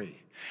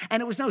inquiry.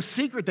 And it was no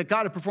secret that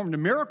God had performed a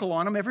miracle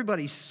on him.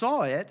 Everybody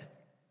saw it.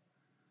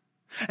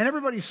 And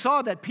everybody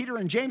saw that Peter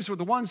and James were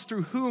the ones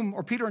through whom,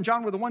 or Peter and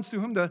John were the ones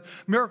through whom the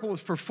miracle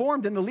was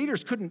performed, and the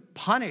leaders couldn't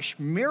punish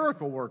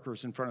miracle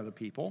workers in front of the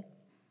people.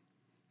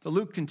 So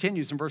Luke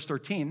continues in verse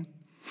 13.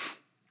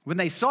 When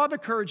they saw the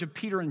courage of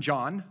Peter and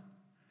John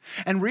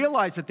and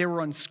realized that they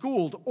were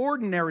unschooled,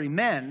 ordinary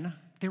men,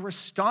 they were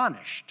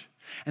astonished.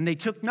 And they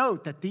took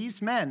note that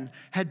these men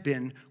had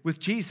been with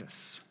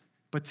Jesus.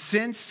 But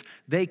since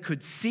they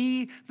could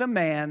see the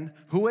man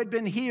who had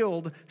been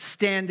healed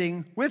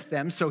standing with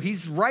them, so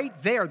he's right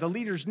there. The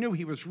leaders knew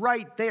he was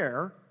right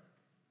there.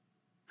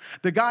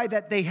 The guy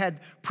that they had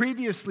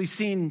previously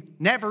seen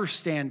never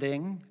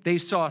standing, they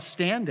saw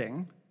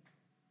standing.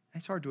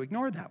 It's hard to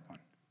ignore that one.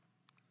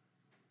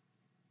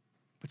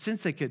 But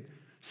since they could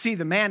see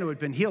the man who had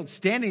been healed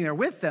standing there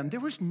with them, there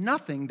was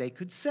nothing they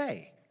could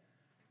say,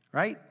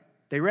 right?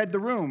 They read the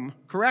room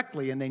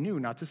correctly, and they knew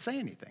not to say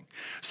anything.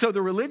 So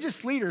the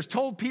religious leaders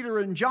told Peter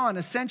and John,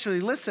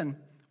 essentially, listen,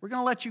 we're going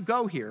to let you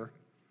go here,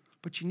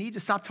 but you need to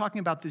stop talking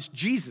about this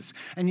Jesus,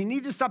 and you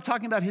need to stop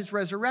talking about his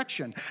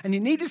resurrection, and you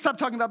need to stop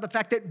talking about the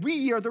fact that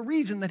we are the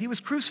reason that he was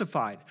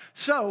crucified.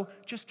 So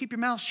just keep your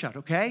mouth shut,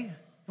 okay?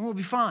 And we'll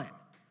be fine.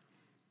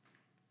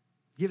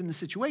 Given the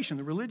situation,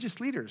 the religious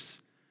leaders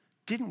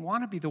didn't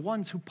want to be the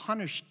ones who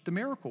punished the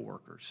miracle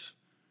workers,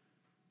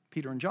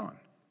 Peter and John.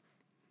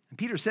 And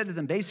Peter said to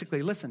them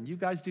basically, listen, you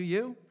guys do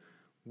you,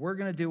 we're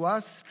going to do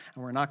us,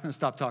 and we're not going to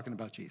stop talking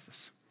about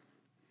Jesus.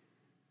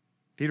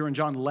 Peter and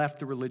John left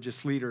the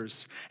religious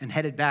leaders and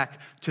headed back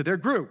to their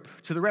group,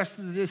 to the rest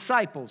of the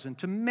disciples, and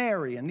to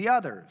Mary and the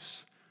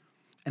others.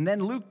 And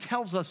then Luke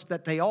tells us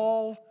that they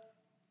all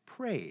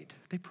prayed.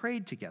 They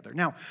prayed together.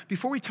 Now,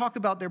 before we talk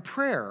about their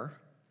prayer,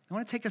 I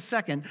want to take a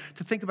second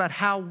to think about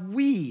how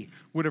we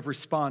would have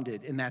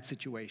responded in that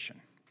situation.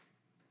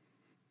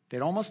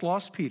 They'd almost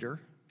lost Peter.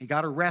 He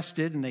got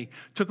arrested, and they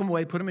took him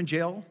away, put him in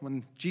jail.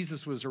 When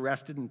Jesus was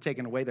arrested and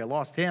taken away, they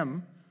lost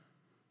him.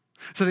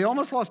 So they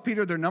almost lost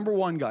Peter, their number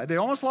one guy. They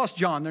almost lost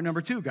John, their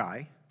number two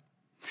guy.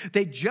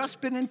 They'd just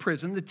been in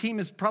prison. The team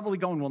is probably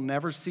going, we'll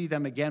never see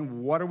them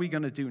again. What are we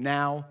going to do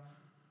now?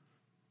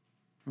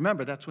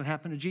 Remember, that's what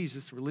happened to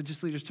Jesus. The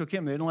religious leaders took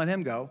him. They didn't let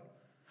him go.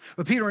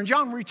 But Peter and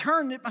John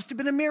returned. It must have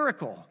been a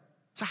miracle.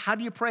 So how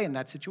do you pray in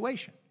that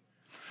situation?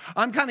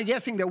 I'm kind of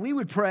guessing that we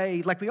would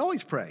pray like we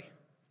always pray.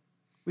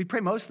 We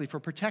pray mostly for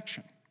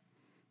protection.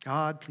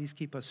 God, please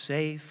keep us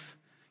safe.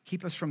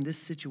 Keep us from this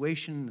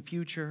situation in the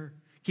future.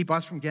 Keep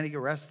us from getting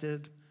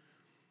arrested.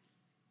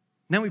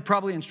 And then we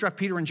probably instruct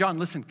Peter and John,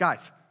 listen,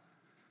 guys,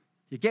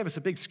 you gave us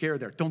a big scare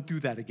there. Don't do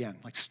that again.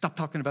 Like, stop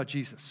talking about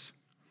Jesus.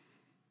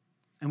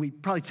 And we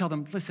probably tell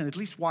them, listen, at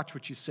least watch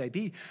what you say.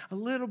 Be a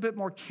little bit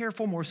more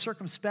careful, more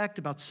circumspect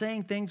about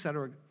saying things that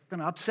are going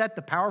to upset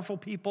the powerful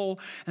people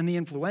and the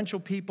influential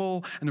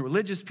people and the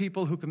religious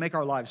people who can make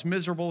our lives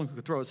miserable and who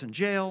could throw us in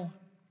jail.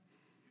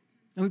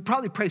 And we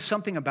probably pray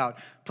something about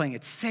playing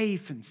it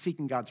safe and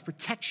seeking God's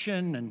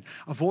protection and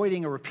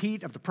avoiding a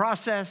repeat of the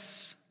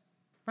process,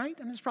 right?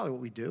 And that's probably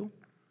what we do.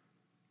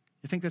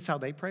 You think that's how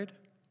they prayed?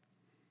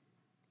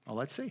 Well,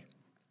 let's see.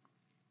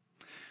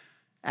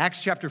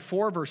 Acts chapter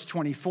 4, verse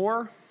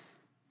 24.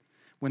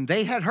 When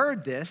they had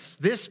heard this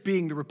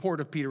being the report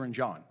of Peter and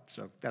John,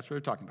 so that's what they're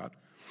talking about,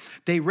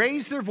 they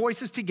raised their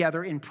voices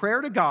together in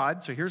prayer to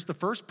God. So here's the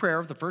first prayer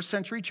of the first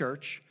century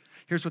church.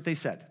 Here's what they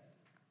said.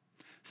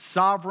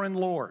 Sovereign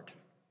Lord,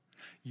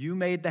 you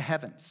made the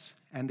heavens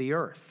and the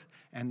earth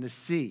and the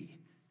sea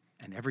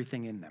and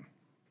everything in them.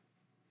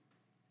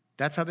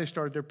 That's how they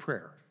started their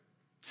prayer.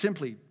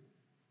 Simply,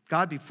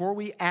 God, before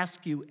we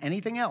ask you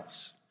anything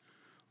else,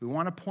 we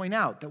want to point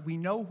out that we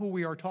know who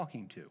we are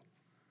talking to.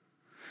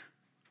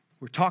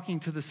 We're talking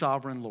to the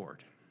sovereign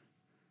Lord.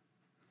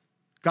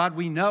 God,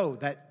 we know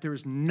that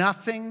there's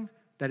nothing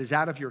that is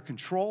out of your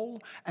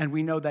control, and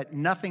we know that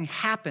nothing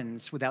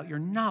happens without your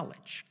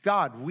knowledge.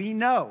 God, we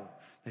know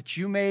that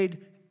you made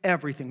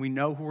everything. We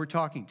know who we're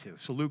talking to.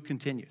 So Luke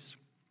continues.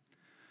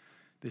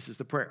 This is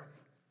the prayer.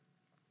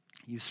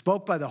 You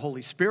spoke by the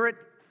Holy Spirit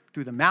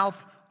through the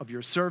mouth of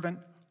your servant,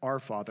 our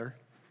father,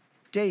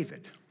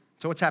 David.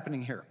 So what's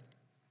happening here?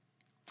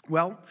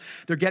 Well,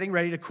 they're getting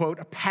ready to quote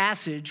a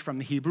passage from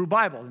the Hebrew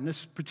Bible. In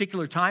this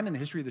particular time in the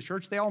history of the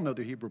church, they all know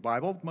the Hebrew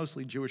Bible,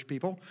 mostly Jewish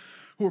people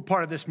who were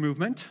part of this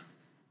movement.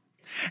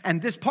 And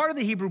this part of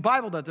the Hebrew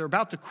Bible that they're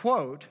about to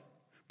quote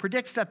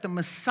predicts that the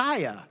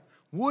Messiah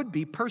would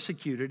be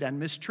persecuted and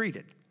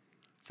mistreated.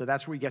 So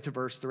that's where we get to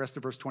the rest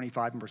of verse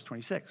 25 and verse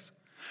 26.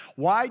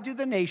 Why do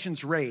the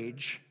nations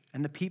rage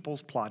and the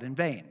peoples plot in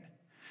vain?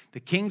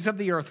 The kings of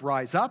the earth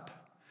rise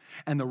up,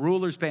 and the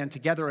rulers band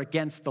together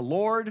against the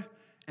Lord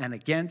and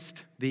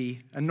against the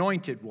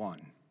Anointed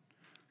One.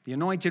 The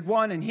Anointed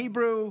One in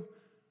Hebrew,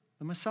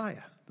 the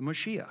Messiah, the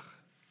Moshiach.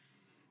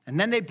 And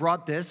then they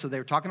brought this, so they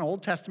were talking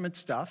Old Testament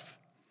stuff,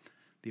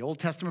 the Old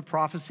Testament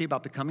prophecy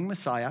about the coming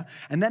Messiah,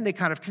 and then they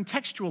kind of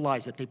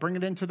contextualize it. They bring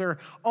it into their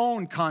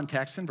own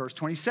context in verse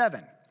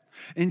 27.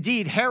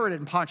 Indeed, Herod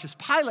and Pontius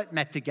Pilate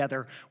met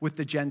together with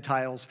the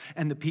Gentiles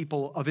and the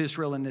people of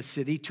Israel in this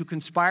city to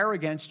conspire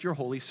against your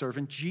holy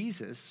servant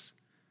Jesus,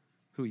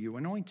 who you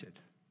anointed.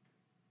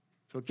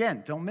 So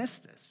again, don't miss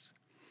this.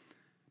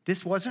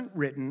 This wasn't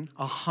written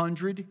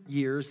 100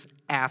 years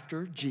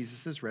after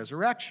Jesus'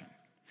 resurrection.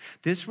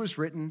 This was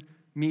written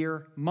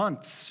mere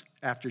months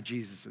after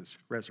Jesus'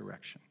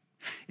 resurrection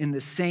in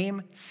the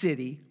same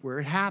city where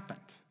it happened.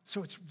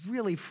 So it's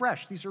really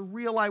fresh. These are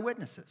real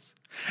eyewitnesses.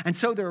 And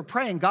so they were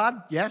praying,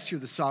 God, yes, you're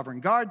the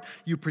sovereign God.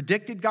 You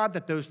predicted, God,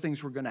 that those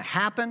things were going to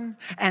happen,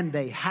 and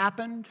they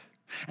happened.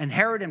 And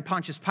Herod and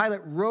Pontius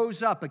Pilate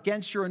rose up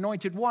against your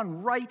anointed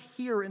one right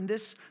here in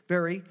this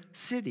very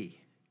city.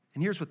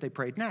 And here's what they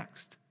prayed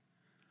next.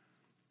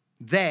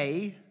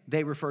 They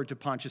referred to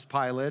Pontius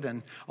Pilate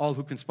and all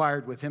who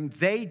conspired with him.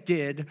 They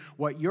did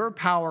what your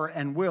power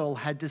and will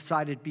had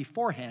decided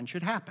beforehand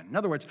should happen. In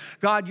other words,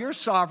 God, you're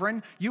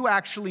sovereign. You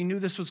actually knew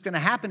this was going to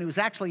happen. It was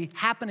actually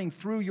happening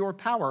through your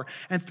power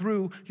and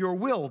through your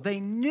will. They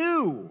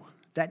knew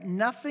that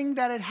nothing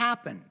that had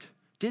happened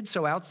did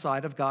so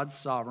outside of God's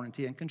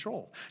sovereignty and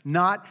control.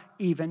 Not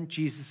even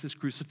Jesus'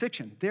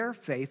 crucifixion. Their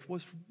faith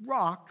was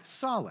rock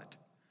solid.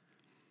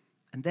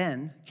 And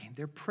then came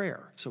their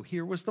prayer. So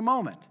here was the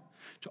moment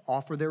to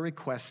offer their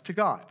request to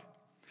God.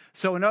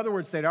 So in other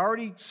words, they'd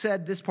already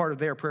said this part of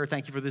their prayer,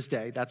 thank you for this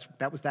day.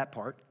 That was that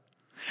part.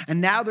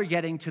 And now they're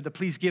getting to the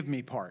please give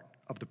me part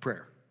of the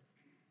prayer.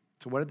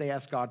 So what did they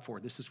ask God for?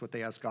 This is what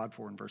they asked God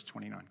for in verse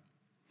 29.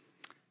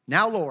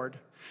 Now, Lord,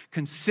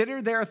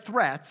 consider their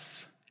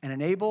threats and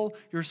enable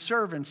your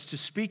servants to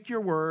speak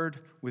your word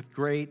with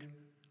great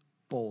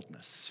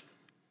boldness.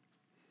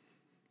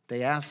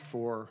 They asked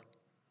for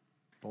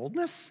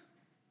boldness?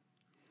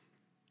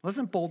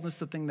 Wasn't boldness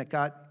the thing that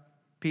got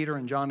Peter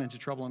and John into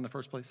trouble in the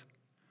first place?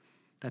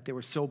 That they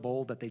were so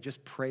bold that they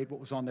just prayed what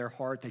was on their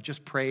heart. They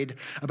just prayed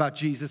about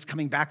Jesus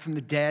coming back from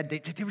the dead.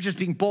 They were just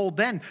being bold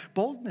then.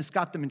 Boldness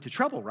got them into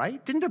trouble,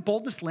 right? Didn't their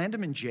boldness land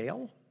them in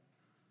jail?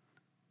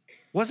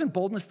 Wasn't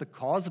boldness the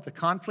cause of the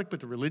conflict with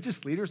the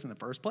religious leaders in the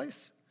first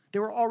place? They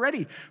were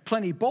already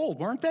plenty bold,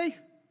 weren't they?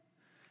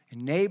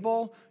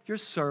 Enable your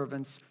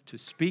servants to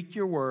speak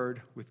your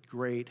word with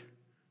great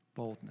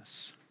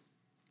boldness.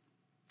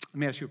 Let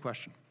me ask you a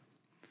question.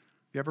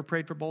 You ever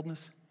prayed for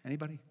boldness?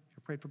 Anybody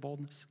ever prayed for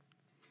boldness?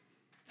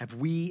 Have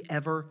we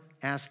ever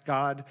asked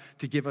God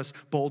to give us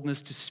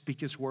boldness to speak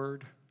his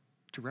word,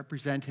 to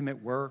represent him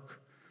at work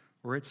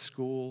or at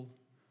school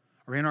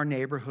or in our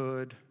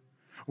neighborhood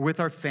or with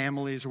our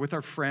families or with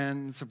our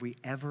friends? Have we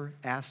ever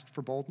asked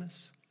for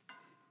boldness? I'm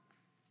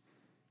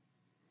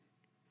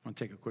going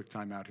to take a quick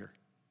time out here.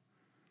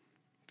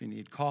 If you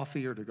need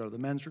coffee or to go to the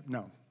men's room,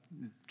 no,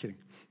 kidding.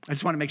 I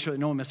just want to make sure that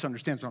no one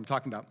misunderstands what I'm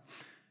talking about.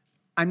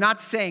 I'm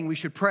not saying we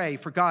should pray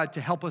for God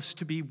to help us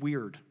to be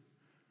weird.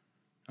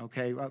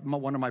 Okay,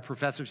 one of my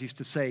professors used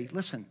to say,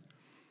 listen,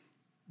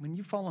 when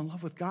you fall in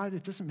love with God,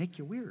 it doesn't make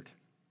you weird.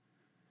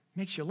 It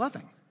makes you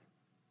loving.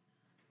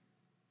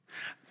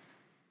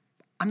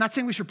 I'm not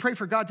saying we should pray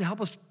for God to help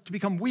us to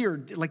become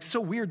weird, like so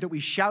weird that we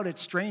shout at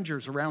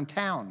strangers around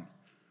town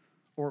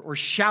or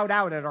shout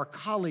out at our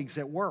colleagues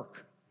at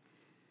work.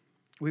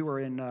 We were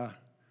in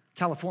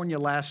California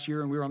last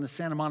year, and we were on the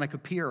Santa Monica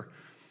Pier.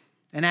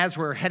 And as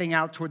we're heading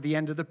out toward the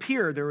end of the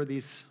pier, there were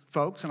these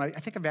folks, and I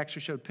think I've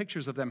actually showed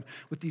pictures of them,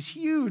 with these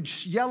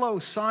huge yellow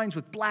signs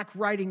with black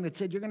writing that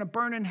said, you're going to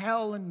burn in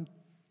hell and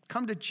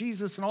come to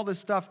Jesus and all this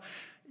stuff.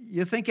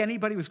 You think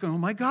anybody was going, oh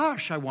my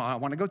gosh, I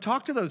want to go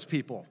talk to those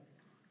people.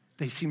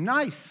 They seem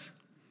nice.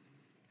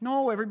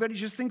 No, everybody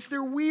just thinks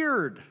they're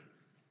weird.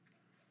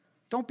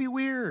 Don't be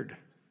weird.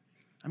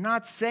 I'm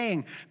not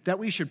saying that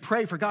we should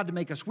pray for God to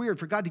make us weird,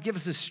 for God to give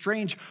us this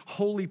strange,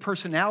 holy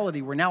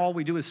personality where now all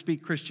we do is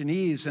speak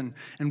Christianese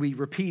and we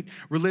repeat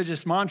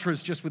religious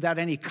mantras just without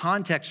any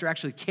context or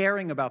actually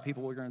caring about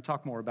people. We're going to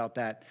talk more about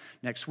that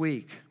next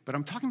week. But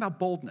I'm talking about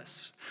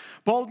boldness.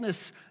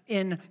 Boldness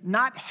in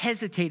not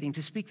hesitating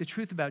to speak the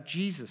truth about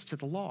Jesus to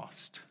the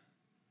lost.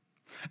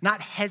 Not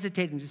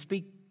hesitating to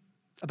speak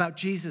about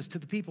Jesus to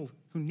the people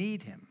who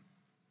need him.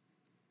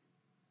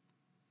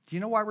 Do you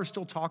know why we're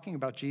still talking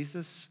about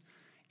Jesus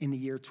in the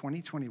year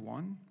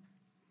 2021?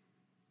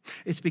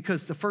 It's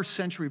because the first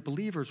century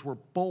believers were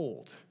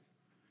bold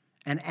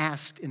and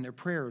asked in their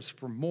prayers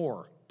for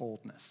more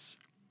boldness.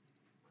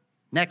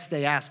 Next,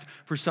 they asked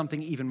for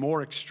something even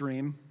more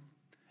extreme.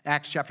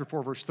 Acts chapter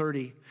 4, verse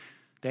 30.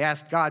 They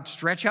asked God,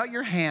 stretch out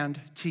your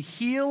hand to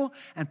heal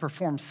and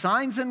perform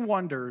signs and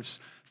wonders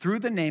through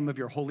the name of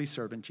your holy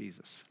servant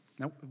Jesus.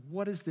 Now,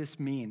 what does this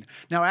mean?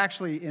 Now,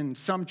 actually, in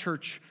some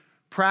church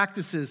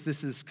practices,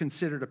 this is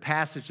considered a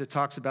passage that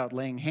talks about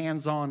laying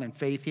hands on and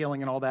faith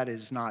healing and all that.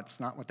 It's not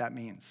what that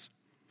means.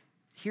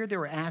 Here they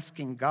were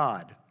asking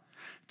God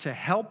to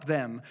help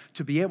them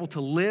to be able to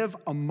live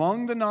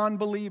among the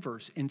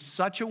non-believers in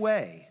such a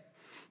way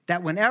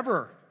that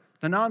whenever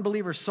the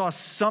non-believers saw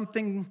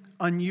something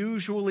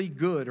unusually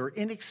good or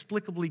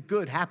inexplicably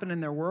good happen in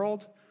their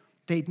world,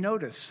 they'd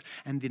notice.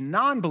 And the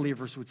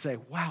non-believers would say,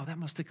 wow, that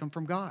must have come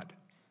from God.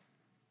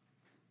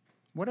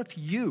 What if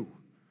you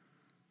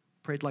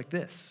prayed like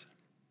this?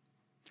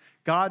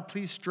 God,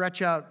 please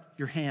stretch out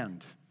your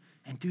hand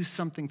and do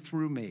something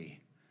through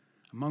me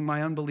among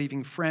my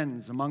unbelieving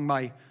friends, among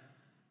my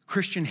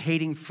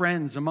Christian-hating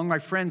friends, among my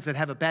friends that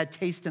have a bad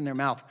taste in their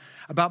mouth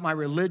about my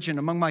religion,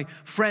 among my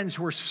friends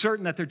who are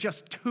certain that they're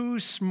just too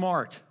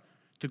smart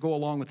to go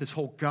along with this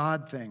whole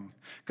God thing.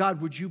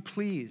 God, would you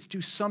please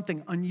do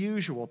something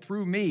unusual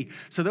through me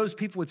so those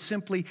people would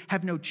simply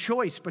have no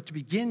choice but to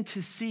begin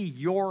to see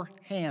your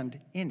hand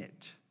in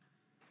it.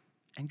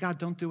 And God,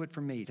 don't do it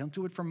for me. Don't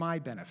do it for my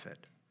benefit.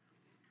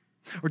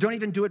 Or don't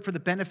even do it for the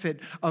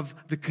benefit of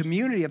the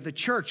community, of the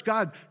church.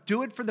 God,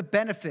 do it for the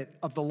benefit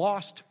of the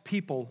lost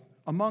people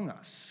among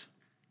us.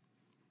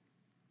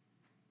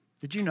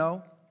 Did you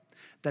know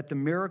that the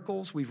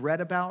miracles we've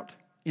read about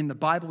in the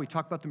Bible, we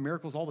talk about the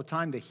miracles all the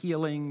time, the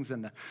healings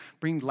and the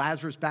bringing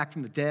Lazarus back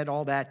from the dead,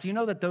 all that. Do you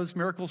know that those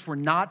miracles were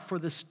not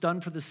done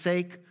for the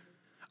sake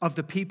of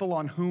the people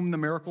on whom the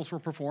miracles were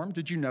performed?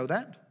 Did you know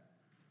that?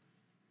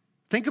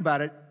 Think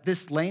about it.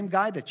 This lame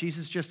guy that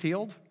Jesus just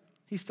healed,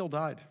 he still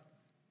died.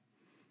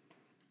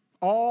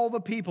 All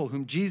the people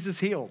whom Jesus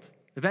healed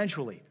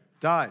eventually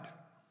died.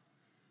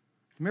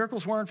 The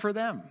miracles weren't for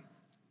them.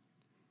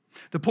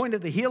 The point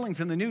of the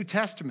healings in the New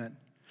Testament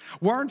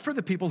weren't for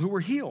the people who were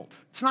healed.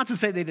 It's not to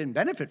say they didn't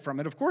benefit from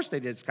it. Of course they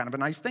did. It's kind of a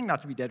nice thing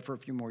not to be dead for a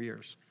few more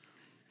years.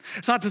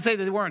 It's not to say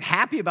that they weren't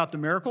happy about the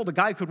miracle. The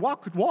guy who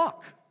could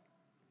walk.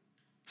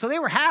 So they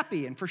were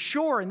happy, and for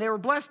sure, and they were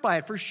blessed by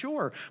it, for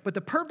sure. But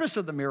the purpose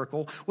of the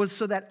miracle was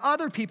so that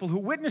other people who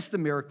witnessed the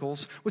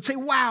miracles would say,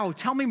 wow,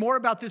 tell me more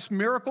about this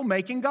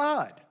miracle-making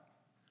God.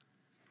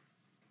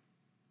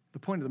 The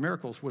point of the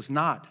miracles was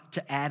not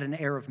to add an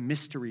air of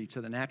mystery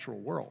to the natural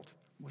world.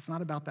 It was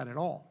not about that at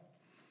all.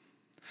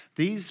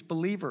 These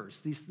believers,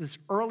 this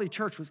early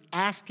church was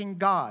asking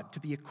God to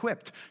be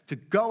equipped to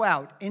go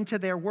out into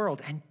their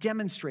world and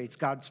demonstrate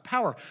God's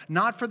power,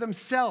 not for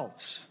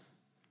themselves,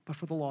 but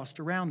for the lost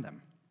around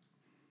them.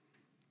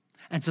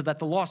 And so that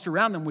the lost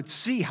around them would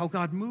see how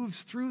God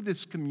moves through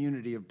this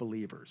community of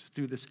believers,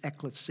 through this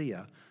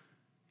ecclesia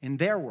in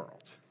their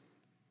world.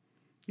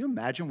 Can you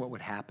imagine what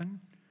would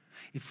happen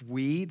if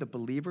we, the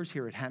believers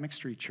here at Hammock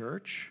Street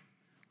Church,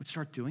 would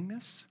start doing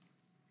this?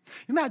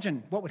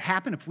 Imagine what would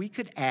happen if we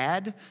could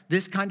add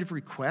this kind of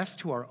request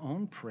to our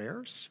own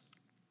prayers.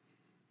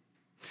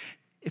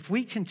 If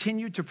we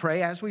continued to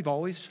pray as we've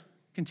always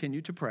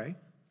continued to pray,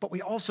 but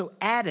we also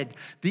added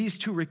these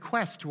two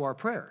requests to our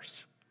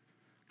prayers.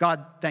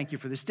 God, thank you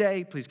for this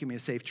day. Please give me a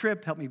safe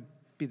trip. Help me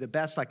be the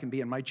best I can be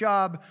in my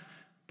job.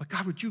 But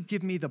God, would you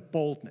give me the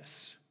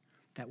boldness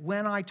that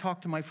when I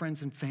talk to my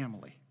friends and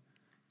family,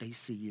 they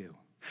see you.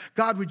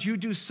 God, would you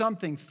do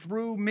something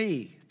through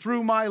me,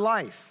 through my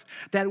life,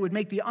 that would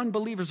make the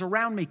unbelievers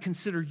around me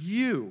consider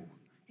you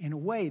in a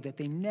way that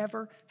they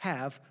never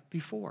have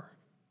before?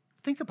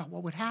 Think about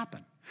what would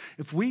happen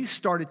if we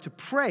started to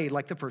pray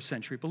like the first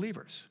century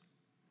believers.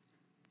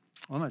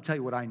 Well, I'm going to tell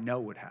you what I know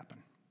would happen.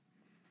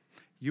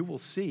 You will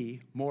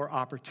see more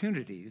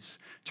opportunities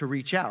to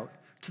reach out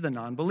to the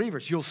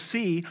non-believers. You'll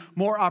see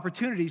more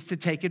opportunities to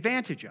take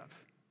advantage of,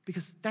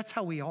 because that's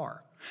how we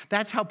are.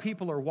 That's how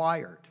people are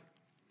wired.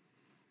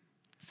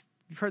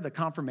 You've heard the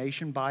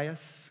confirmation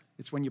bias.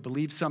 It's when you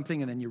believe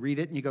something and then you read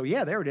it and you go,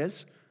 yeah, there it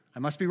is. I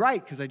must be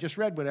right because I just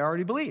read what I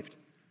already believed.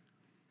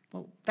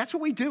 Well, that's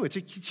what we do. It's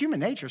human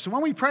nature. So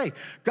when we pray,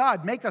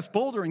 God, make us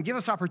bolder and give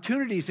us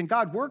opportunities, and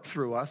God, work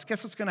through us,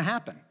 guess what's going to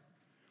happen?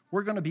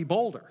 We're going to be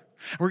bolder.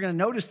 We're going to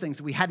notice things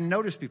that we hadn't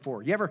noticed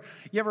before. You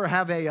ever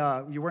have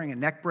you're wearing a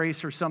neck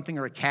brace or something,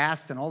 or a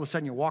cast, and all of a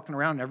sudden you're walking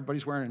around and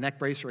everybody's wearing a neck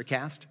brace or a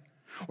cast?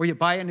 Or you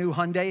buy a new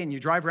Hyundai and you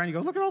drive around and you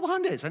go, look at all the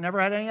Hyundais. I never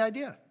had any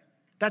idea.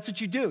 That's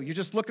what you do. You're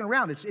just looking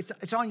around.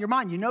 It's on your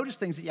mind. You notice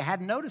things that you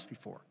hadn't noticed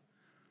before.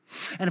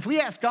 And if we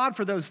ask God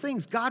for those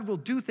things, God will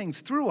do things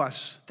through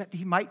us that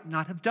he might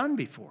not have done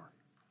before.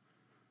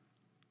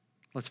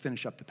 Let's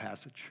finish up the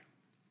passage.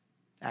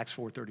 Acts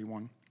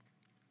 4:31.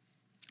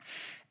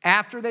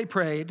 After they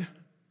prayed,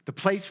 the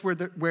place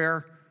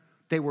where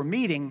they were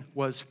meeting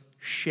was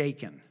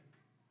shaken.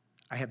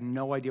 I have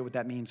no idea what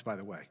that means, by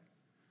the way.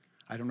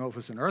 I don't know if it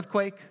was an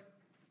earthquake.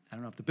 I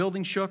don't know if the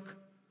building shook.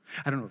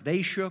 I don't know if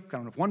they shook. I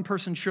don't know if one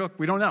person shook.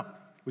 We don't know.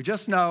 We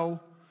just know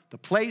the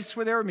place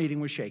where they were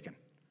meeting was shaken.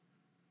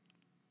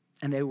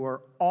 And they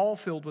were all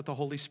filled with the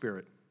Holy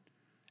Spirit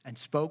and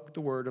spoke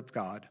the word of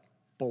God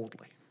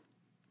boldly.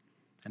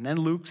 And then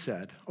Luke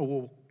said, oh,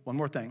 well, one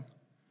more thing.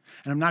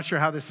 And I'm not sure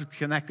how this is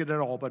connected at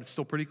all, but it's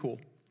still pretty cool.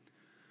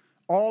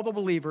 All the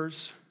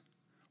believers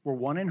were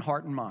one in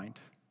heart and mind.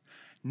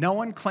 No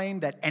one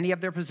claimed that any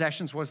of their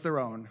possessions was their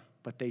own,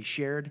 but they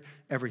shared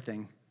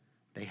everything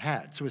they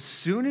had. So as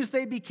soon as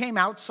they became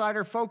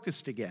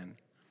outsider-focused again,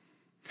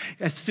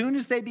 as soon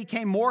as they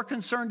became more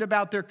concerned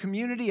about their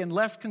community and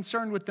less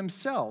concerned with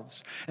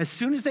themselves, as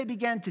soon as they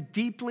began to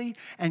deeply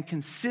and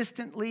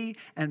consistently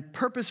and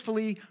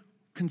purposefully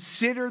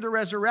consider the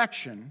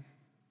resurrection,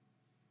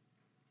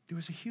 there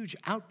was a huge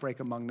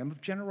outbreak among them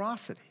of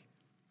generosity.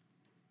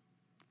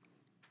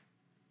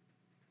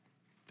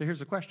 So here's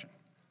a question.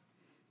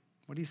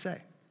 What do you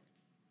say?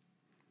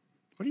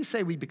 What do you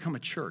say we become a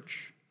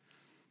church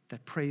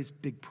that prays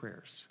big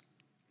prayers?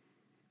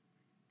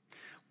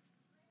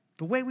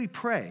 The way we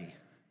pray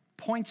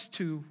points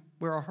to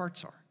where our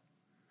hearts are.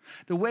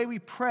 The way we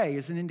pray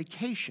is an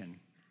indication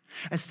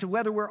as to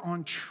whether we're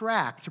on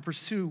track to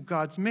pursue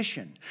God's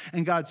mission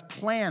and God's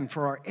plan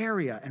for our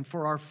area and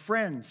for our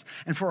friends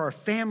and for our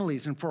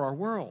families and for our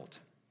world.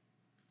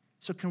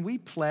 So can we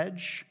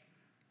pledge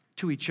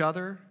to each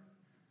other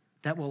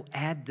that we'll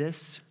add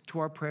this to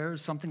our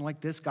prayers, something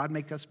like this? God,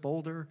 make us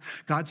bolder.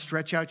 God,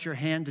 stretch out your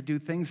hand to do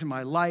things in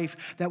my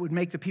life that would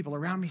make the people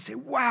around me say,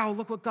 wow,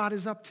 look what God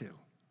is up to.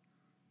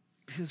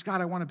 Because,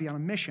 God, I want to be on a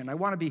mission. I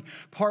want to be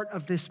part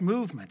of this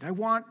movement. I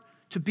want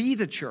to be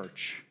the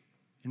church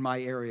in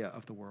my area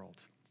of the world.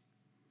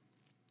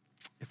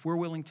 If we're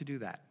willing to do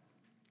that,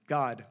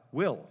 God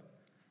will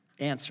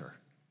answer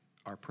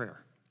our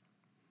prayer.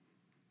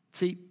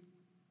 See,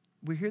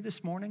 we're here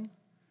this morning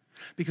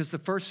because the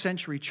first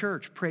century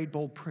church prayed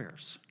bold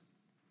prayers.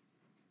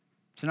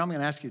 So now I'm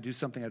going to ask you to do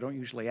something I don't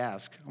usually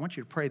ask. I want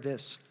you to pray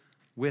this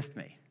with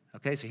me.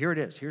 Okay, so here it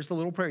is. Here's the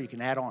little prayer you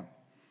can add on.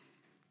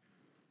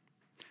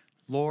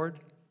 Lord,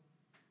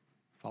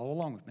 follow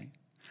along with me.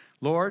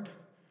 Lord,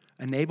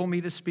 enable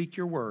me to speak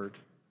your word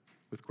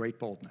with great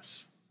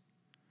boldness.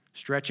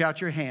 Stretch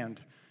out your hand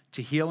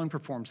to heal and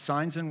perform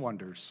signs and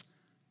wonders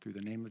through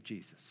the name of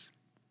Jesus.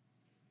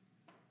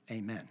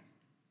 Amen.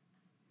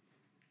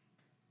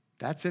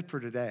 That's it for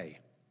today.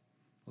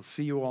 We'll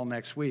see you all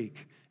next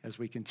week as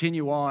we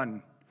continue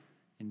on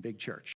in Big Church.